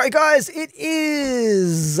 All right, guys, it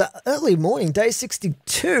is early morning, day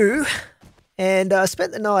 62. And I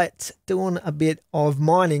spent the night doing a bit of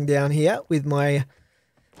mining down here with my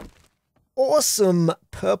awesome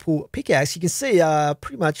purple pickaxe. You can see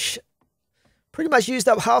pretty much used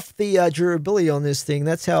up half the durability on this thing.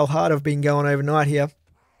 That's how hard I've been going overnight here.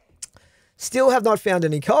 Still have not found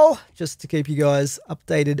any coal, just to keep you guys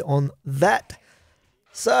updated on that.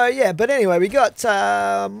 So yeah, but anyway, we got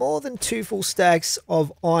more than 2 full stacks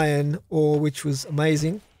of iron ore, which was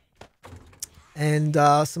amazing. And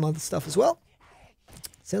some other stuff as well.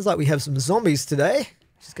 Sounds like we have some zombies today,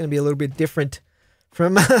 which is going to be a little bit different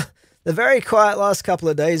from the very quiet last couple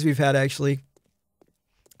of days we've had, actually.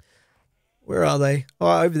 Where are they?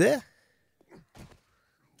 Oh, over there?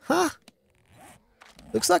 Huh?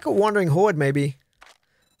 Looks like a wandering horde, maybe.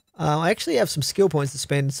 I actually have some skill points to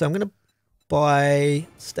spend, so I'm going to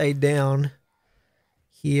stay down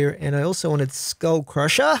here. And I also wanted Skull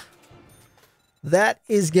Crusher. That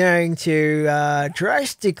is going to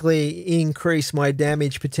drastically increase my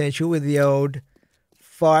damage potential with the old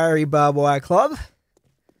fiery barbed wire club.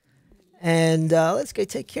 And let's go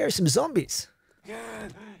take care of some zombies.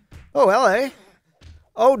 Oh, hello.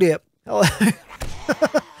 Oh, dip. Hello.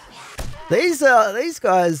 These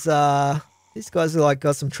guys are like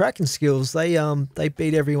got some tracking skills. They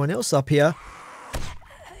beat everyone else up here.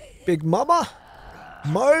 Big Mama,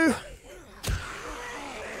 Mo.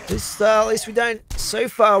 At least we don't, so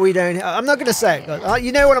far we don't, I'm not going to say it.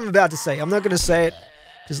 You know what I'm about to say. I'm not going to say it.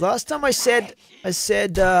 Because last time I said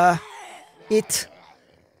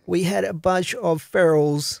we had a bunch of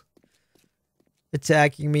ferals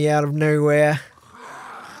attacking me out of nowhere.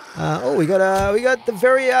 Oh, we got the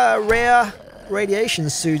very rare radiation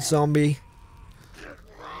suit zombie.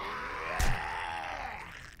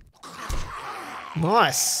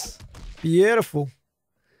 Nice. Beautiful.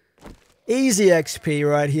 Easy XP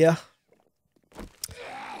right here.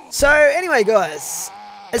 So anyway, guys,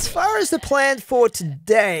 as far as the plan for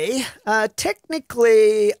today,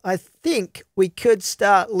 technically, I think we could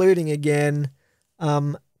start looting again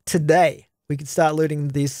today. We could start looting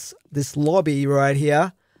this lobby right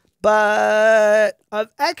here. But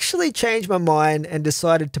I've actually changed my mind and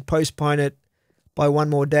decided to postpone it by one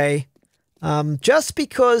more day. Just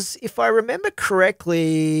because, if I remember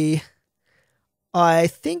correctly, I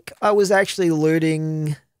think I was actually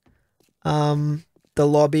looting the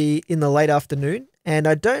lobby in the late afternoon, and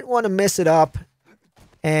I don't want to mess it up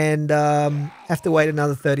and have to wait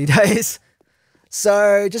another 30 days.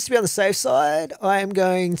 So just to be on the safe side, I am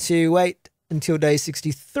going to wait until day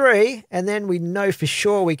 63, and then we know for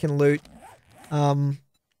sure we can loot through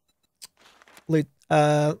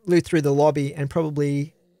the lobby and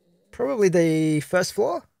probably the first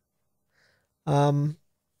floor.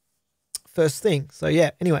 First thing. So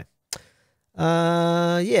yeah, anyway.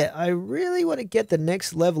 Yeah, I really want to get the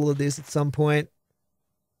next level of this at some point.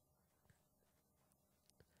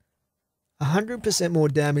 100% more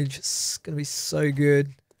damage. It's going to be so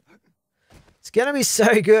good. It's going to be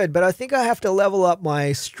so good, but I think I have to level up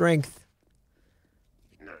my strength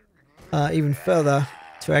even further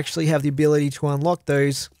to actually have the ability to unlock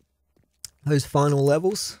those final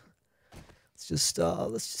levels. Let's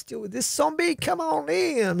just deal with this zombie. Come on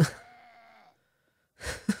in.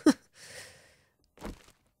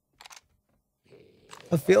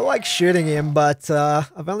 I feel like shooting him, but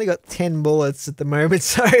I've only got 10 bullets at the moment,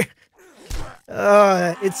 so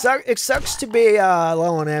it sucks to be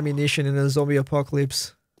low on ammunition in a zombie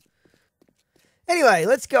apocalypse. Anyway,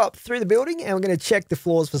 let's go up through the building and we're going to check the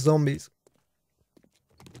floors for zombies.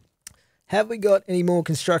 Have we got any more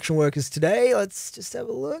construction workers today? Let's just have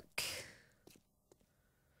a look.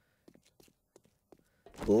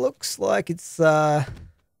 Looks like it's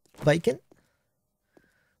vacant.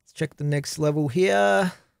 Let's check the next level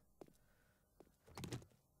here.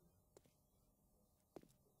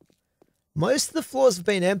 Most of the floors have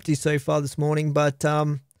been empty so far this morning, but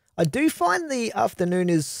I do find the afternoon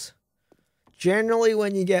is generally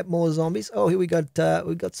when you get more zombies. Oh, here we got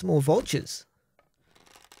some more vultures.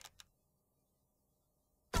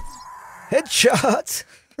 Headshot!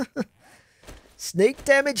 Sneak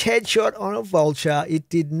damage headshot on a vulture. It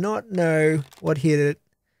did not know what hit it.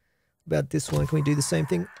 About this one, can we do the same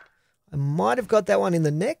thing? I might have got that one in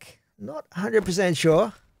the neck. Not 100%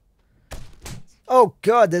 sure. Oh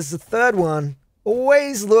god, there's the third one.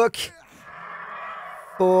 Always look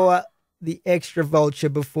for the extra vulture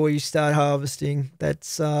before you start harvesting.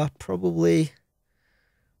 That's probably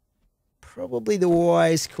the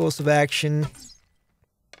wise course of action.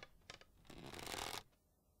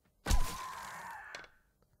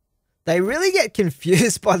 They really get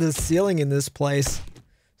confused by the ceiling in this place.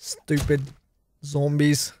 Stupid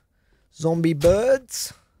zombies. Zombie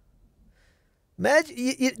birds.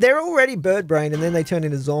 Imagine, they're already bird brained and then they turn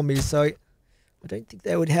into zombies, so I don't think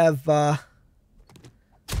they would have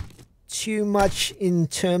too much in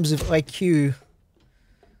terms of IQ.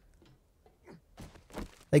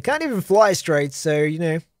 They can't even fly straight, so, you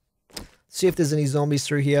know, see if there's any zombies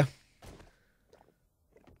through here.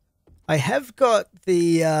 I have got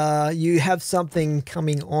the you have something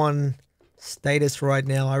coming on status right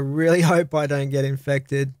now. I really hope I don't get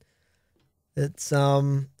infected. It's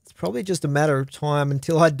probably just a matter of time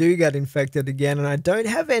until I do get infected again, and I don't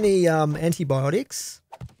have any antibiotics.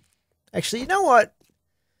 Actually, you know what?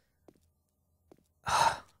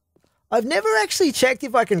 I've never actually checked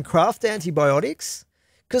if I can craft antibiotics,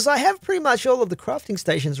 because I have pretty much all of the crafting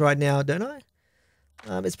stations right now, don't I?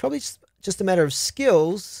 It's probably just a matter of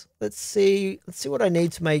skills. Let's see what I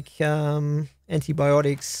need to make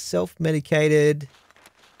antibiotics. Self-medicated.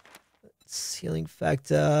 Healing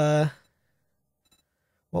factor.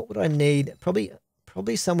 What would I need?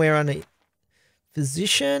 Probably somewhere on a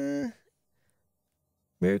physician.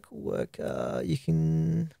 Miracle worker. You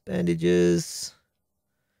can bandages.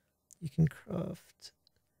 You can craft.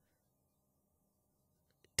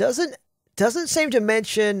 Doesn't seem to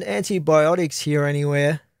mention antibiotics here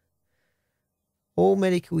anywhere. All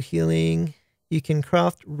medical healing. You can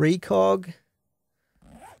craft recog.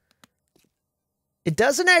 It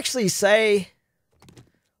doesn't actually say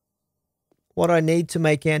what I need to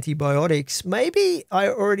make antibiotics. Maybe I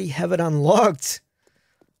already have it unlocked.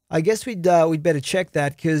 I guess we'd better check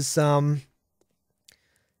that, because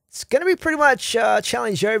it's going to be pretty much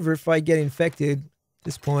challenge over if I get infected at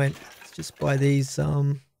this point. Let's just buy these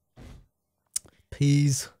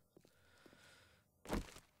peas.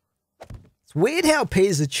 It's weird how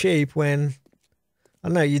peas are cheap when, I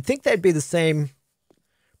don't know, you'd think they'd be the same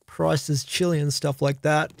price as chili and stuff like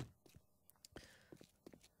that.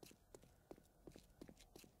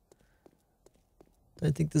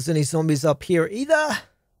 Don't think there's any zombies up here either.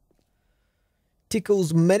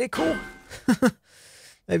 Tickles medical.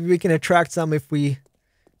 Maybe we can attract some if we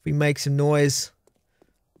make some noise.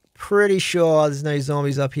 Pretty sure there's no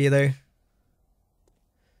zombies up here though.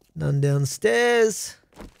 None downstairs.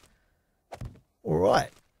 Alright.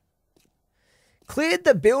 Cleared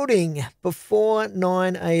the building before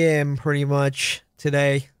 9 AM pretty much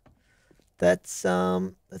today. That's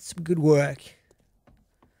some good work.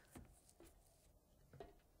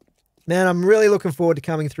 Man, I'm really looking forward to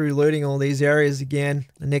coming through looting all these areas again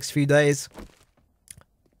the next few days.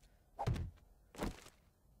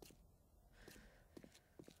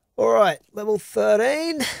 Alright, level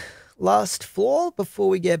 13. Last floor before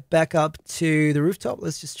we get back up to the rooftop.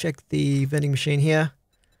 Let's just check the vending machine here.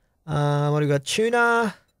 What do we got?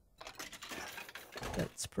 Tuna.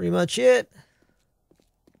 That's pretty much it.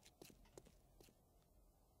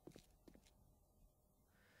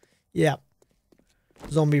 Yeah.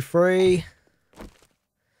 Zombie free.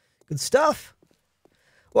 Good stuff.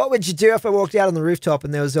 What would you do if I walked out on the rooftop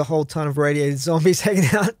and there was a whole ton of radiated zombies hanging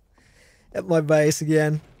out at my base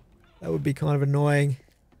again? That would be kind of annoying.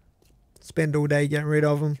 Spend all day getting rid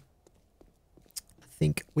of them. I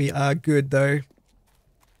think we are good though.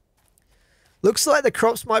 Looks like the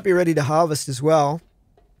crops might be ready to harvest as well.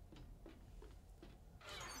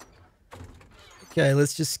 Okay,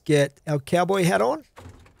 let's just get our cowboy hat on.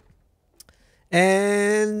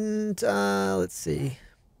 And let's see.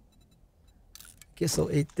 Guess I'll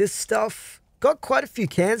eat this stuff. Got quite a few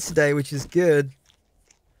cans today, which is good.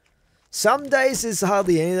 Some days there's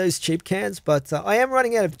hardly any of those cheap cans, but I am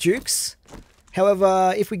running out of jukes.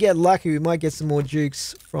 However, if we get lucky, we might get some more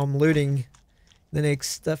jukes from looting the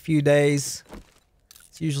next few days.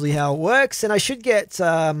 It's usually how it works. And I should get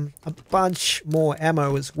a bunch more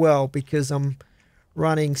ammo as well, because I'm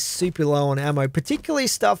running super low on ammo, particularly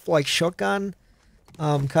stuff like shotgun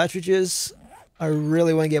cartridges. I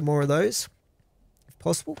really want to get more of those, if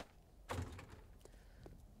possible.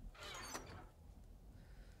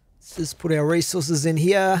 Let's just put our resources in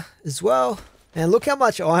here as well. And look how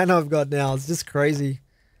much iron I've got now. It's just crazy.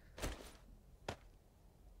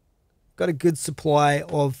 Got a good supply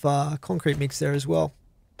of concrete mix there as well.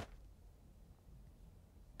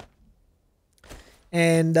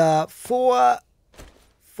 And four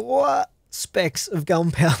specks of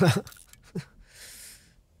gunpowder.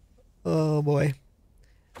 Oh boy.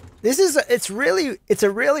 It's a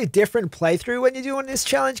really different playthrough when you're doing this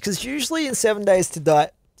challenge, because usually in 7 days to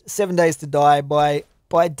die, by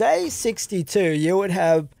day 62 you would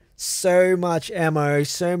have so much ammo,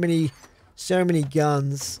 so many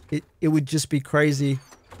guns. It would just be crazy.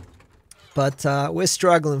 But we're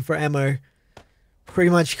struggling for ammo pretty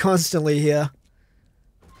much constantly here.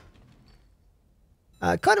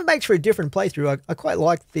 Kind of makes for a different playthrough. I quite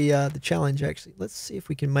like the challenge actually. Let's see if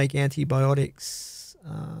we can make antibiotics.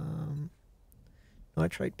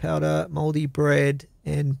 Nitrate powder, moldy bread,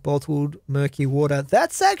 and bottled murky water.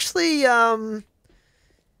 That's actually not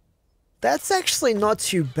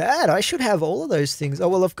too bad. I should have all of those things. Oh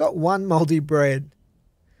well, I've got one moldy bread.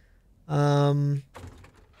 So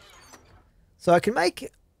I can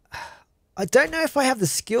make. I don't know if I have the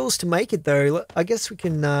skills to make it though. I guess we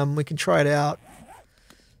can try it out.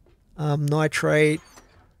 Nitrate.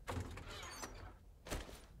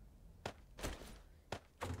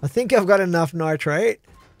 I think I've got enough nitrate.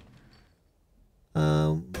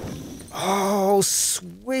 Oh,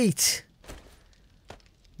 sweet.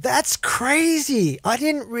 That's crazy. I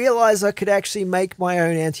didn't realize I could actually make my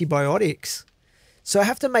own antibiotics. So I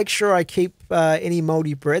have to make sure I keep any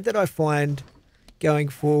moldy bread that I find going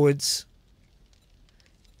forwards.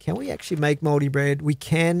 Can we actually make moldy bread? We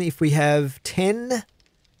can if we have 10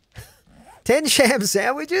 sham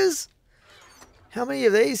sandwiches. How many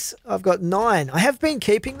of these? I've got 9. I have been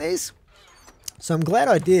keeping these, so I'm glad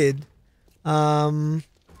I did. Let's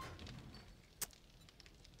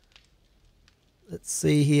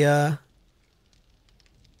see here.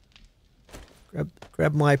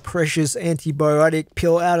 Grab my precious antibiotic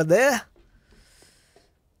pill out of there.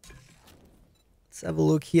 Let's have a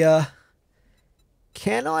look here.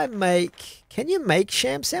 Can you make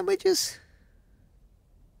sham sandwiches?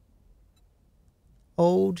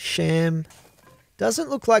 Old sham. Doesn't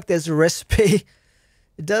look like there's a recipe.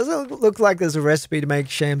 It doesn't look like there's a recipe to make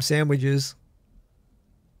sham sandwiches.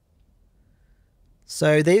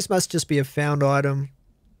 So these must just be a found item.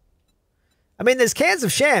 I mean, there's cans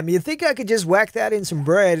of sham. You'd think I could just whack that in some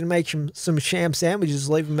bread and make some sham sandwiches,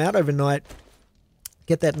 leave them out overnight.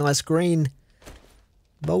 Get that nice green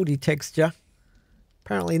moldy texture.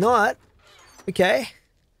 Apparently not. Okay.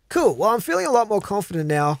 Cool. Well, I'm feeling a lot more confident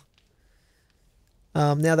now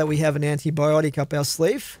now that we have an antibiotic up our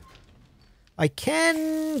sleeve. I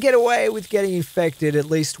can get away with getting infected at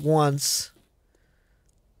least once.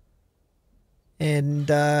 And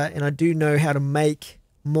I do know how to make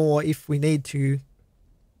more if we need to.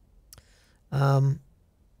 I'm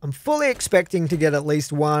fully expecting to get at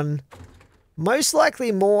least one, most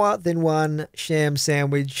likely more than one sham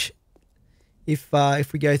sandwich if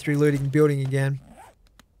we go through looting and building again.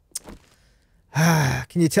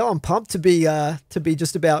 Can you tell I'm pumped to be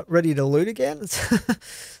just about ready to loot again?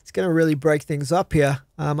 It's going to really break things up here.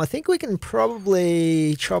 I think we can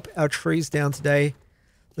probably chop our trees down today.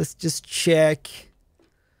 Let's just check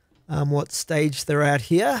what stage they're at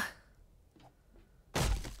here.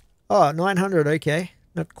 Oh, 900, okay.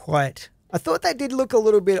 Not quite. I thought they did look a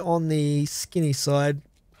little bit on the skinny side.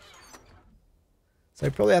 So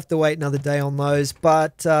probably have to wait another day on those.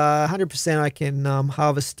 But 100% I can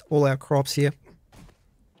harvest all our crops here.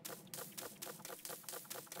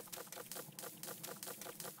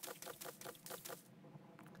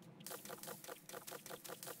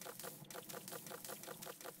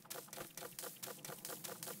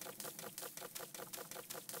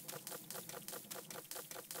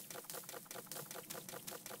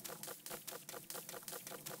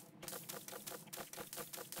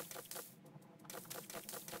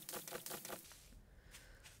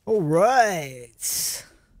 All right,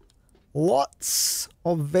 lots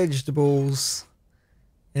of vegetables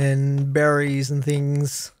and berries and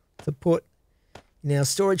things to put in our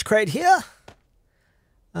storage crate here.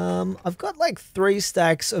 I've got like 3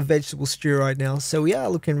 stacks of vegetable stew right now, so we are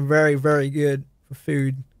looking very, very good for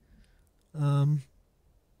food. Quite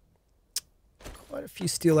a few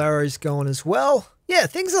steel arrows going as well. Yeah,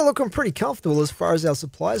 things are looking pretty comfortable as far as our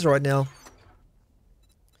supplies right now.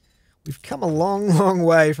 We've come a long, long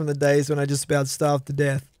way from the days when I just about starved to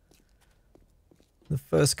death. The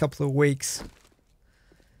first couple of weeks.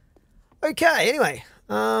 Okay, anyway.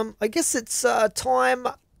 I guess it's time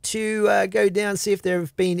to go down and see if there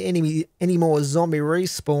have been any more zombie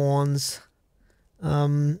respawns.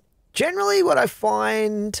 Generally, what I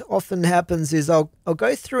find often happens is I'll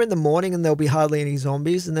go through in the morning and there'll be hardly any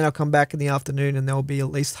zombies. And then I'll come back in the afternoon and there'll be at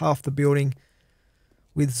least half the building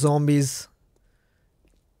with zombies.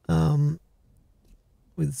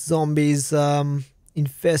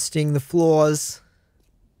 Infesting the floors.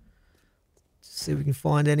 See if we can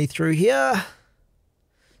find any through here.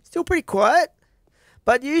 Still pretty quiet,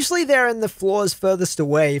 but usually they're in the floors furthest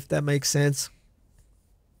away, if that makes sense.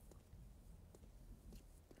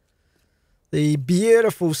 The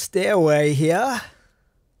beautiful stairway here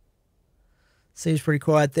seems pretty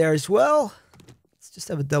quiet there as well. Let's just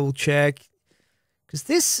have a double check, because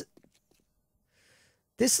this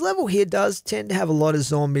level here does tend to have a lot of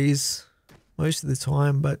zombies most of the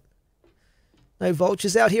time, but no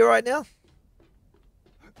vultures out here right now.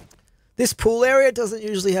 This pool area doesn't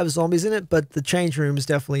usually have zombies in it, but the change rooms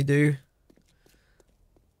definitely do.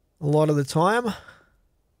 A lot of the time.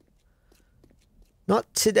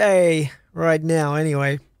 Not today, right now,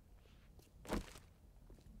 anyway.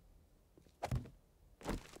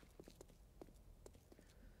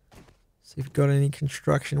 See if we've got any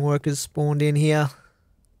construction workers spawned in here.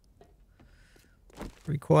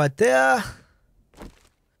 Pretty quiet there.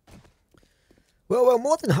 Well, we're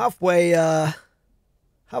more than halfway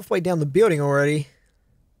down the building already.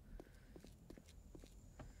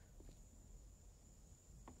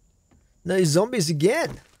 No zombies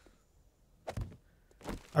again.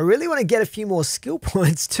 I really want to get a few more skill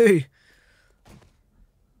points too.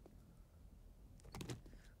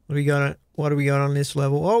 What do we got? What do we got on this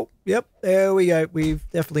level? Oh, yep, there we go. We've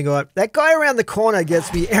definitely got that guy around the corner.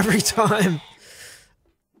 Gets me every time.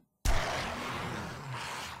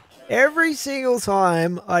 Every single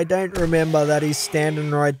time, I don't remember that he's standing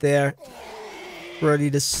right there, ready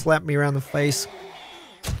to slap me around the face.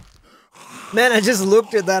 Man, I just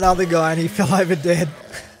looked at that other guy and he fell over dead.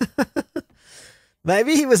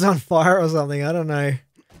 Maybe he was on fire or something. I don't know. I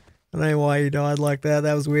don't know why he died like that.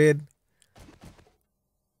 That was weird.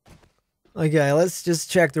 Okay, let's just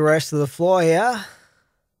check the rest of the floor here.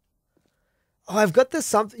 Oh, I've got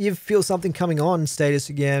this you feel something coming on status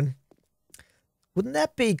again. Wouldn't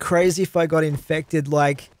that be crazy if I got infected,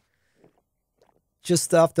 like,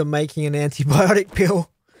 just after making an antibiotic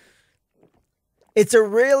pill? It's a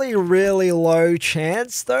really, really low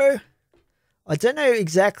chance, though. I don't know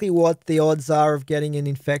exactly what the odds are of getting an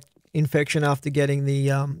infection after getting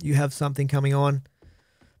the, you have something coming on.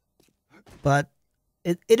 But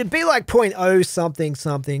it'd be like 0.0 something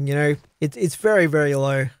something, you know? It's very, very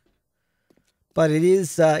low. But it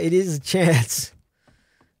is a chance.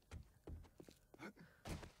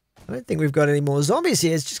 I don't think we've got any more zombies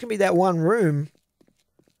here. It's just going to be that one room.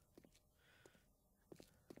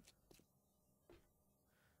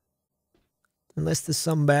 Unless there's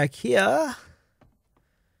some back here.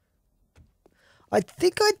 I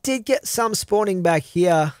think I did get some spawning back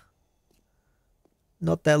here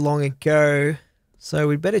not that long ago. So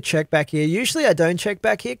we'd better check back here. Usually I don't check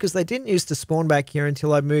back here because they didn't used to spawn back here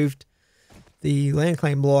until I moved the land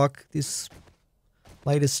claim block this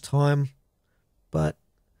latest time. But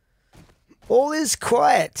all is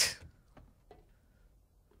quiet.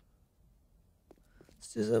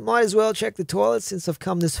 So I might as well check the toilet since I've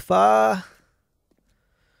come this far.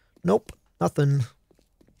 Nope, nothing.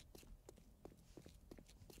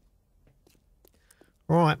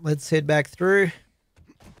 Right, let's head back through.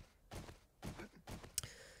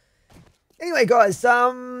 Anyway, guys,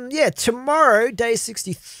 yeah, tomorrow, day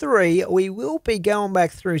 63, we will be going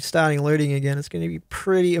back through starting looting again. It's going to be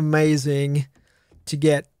pretty amazing to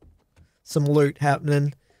get some loot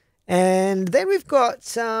happening. And then we've got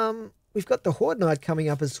the Horde Night coming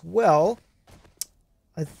up as well.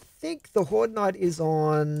 I think the Horde Night is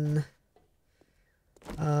on,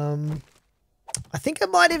 I think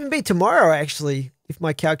it might even be tomorrow, actually, if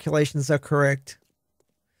my calculations are correct.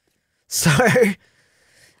 So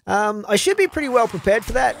I should be pretty well prepared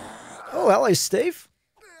for that. Oh, hello, Steve.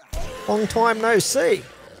 Long time no see.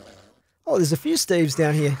 Oh, there's a few Steves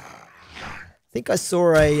down here. I think I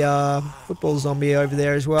saw a football zombie over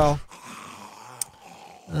there as well.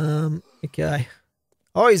 Okay.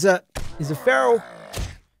 Oh, he's a feral.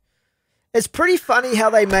 It's pretty funny how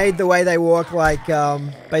they made the way they walk like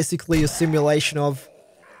basically a simulation of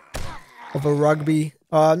a rugby,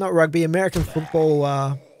 not rugby, American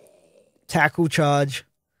football tackle charge.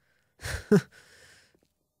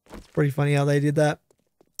 It's pretty funny how they did that.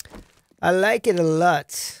 I like it a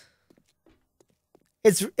lot.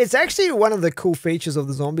 It's actually one of the cool features of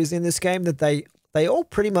the zombies in this game that they all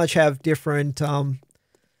pretty much have different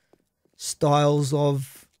styles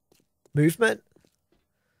of movement.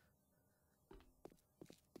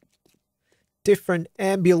 Different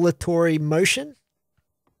ambulatory motion.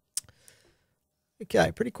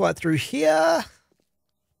 Okay, pretty quiet through here.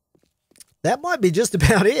 That might be just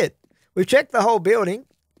about it. We've checked the whole building.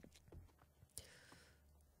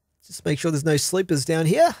 Just make sure there's no sleepers down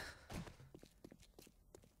here.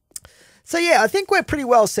 So yeah, I think we're pretty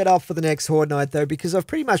well set up for the next Horde Night though, because I've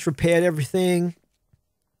pretty much repaired everything.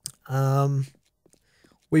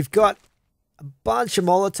 We've got a bunch of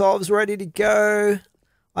Molotovs ready to go.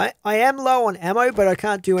 I am low on ammo, but I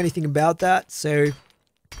can't do anything about that. So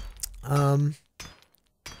I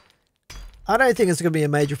don't think it's going to be a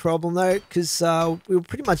major problem though, because we were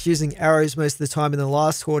pretty much using arrows most of the time in the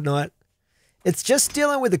last Horde Night. It's just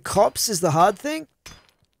dealing with the cops is the hard thing.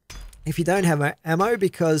 If you don't have ammo,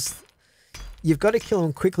 because you've got to kill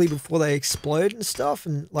them quickly before they explode and stuff,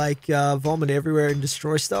 and like vomit everywhere and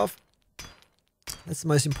destroy stuff. That's the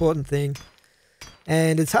most important thing.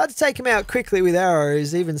 And it's hard to take them out quickly with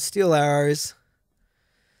arrows, even steel arrows.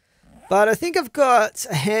 But I think I've got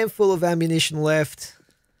a handful of ammunition left.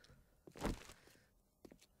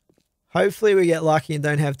 Hopefully we get lucky and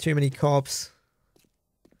don't have too many cops.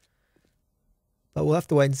 But we'll have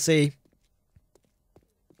to wait and see.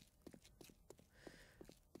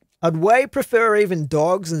 I'd way prefer even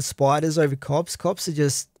dogs and spiders over cops. Cops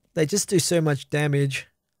are they just do so much damage.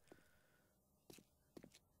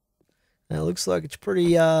 And it looks like it's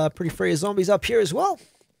pretty free of zombies up here as well.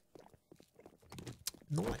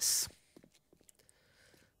 Nice.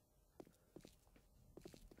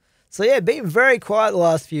 So yeah, been very quiet the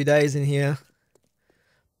last few days in here.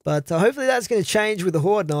 But hopefully that's going to change with the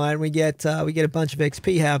Horde Night and we get a bunch of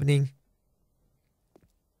XP happening.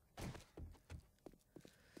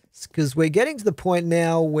 Because we're getting to the point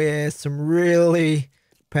now where some really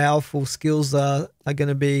powerful skills are going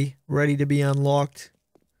to be ready to be unlocked.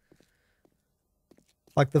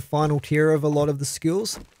 Like the final tier of a lot of the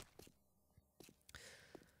skills.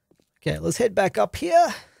 Okay, let's head back up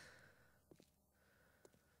here.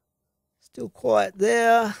 Still quiet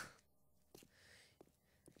there.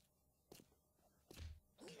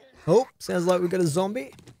 Oh, sounds like we've got a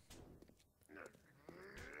zombie.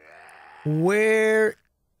 Where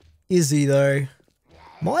is he though?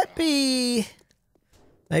 Might be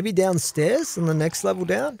maybe downstairs on the next level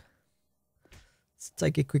down. Let's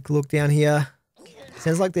take a quick look down here.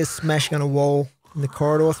 Sounds like they're smashing on a wall in the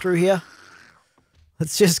corridor through here.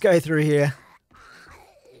 Let's just go through here.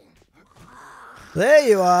 There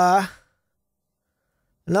you are.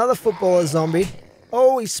 Another footballer zombie.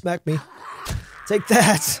 Oh, he smacked me. Take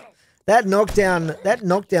that. That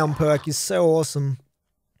knockdown perk is so awesome.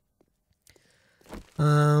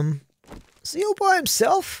 Is he all by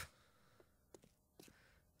himself?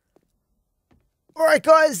 Alright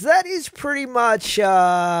guys, that is pretty much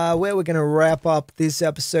where we're going to wrap up this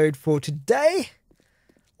episode for today.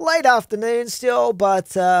 late afternoon still,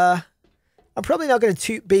 but I'm probably not going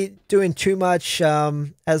to be doing too much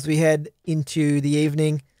as we head into the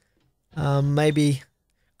evening. Maybe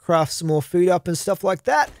craft some more food up and stuff like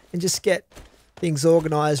that, and just get things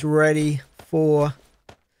organized, ready for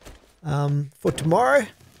tomorrow.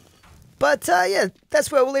 But yeah,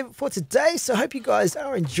 that's where we'll leave it for today. So I hope you guys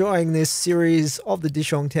are enjoying this series of the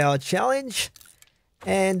Dishong Tower Challenge.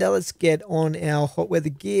 And let's get on our hot weather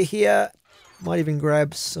gear here. Might even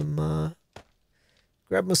grab some,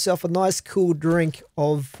 grab myself a nice cool drink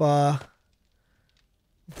of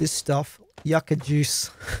this stuff, yucca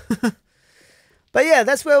juice. But yeah,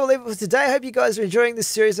 that's where we'll leave it for today. I hope you guys are enjoying this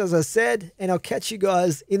series, as I said, and I'll catch you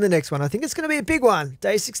guys in the next one. I think it's going to be a big one,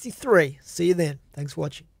 day 63. See you then. Thanks for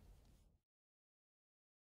watching.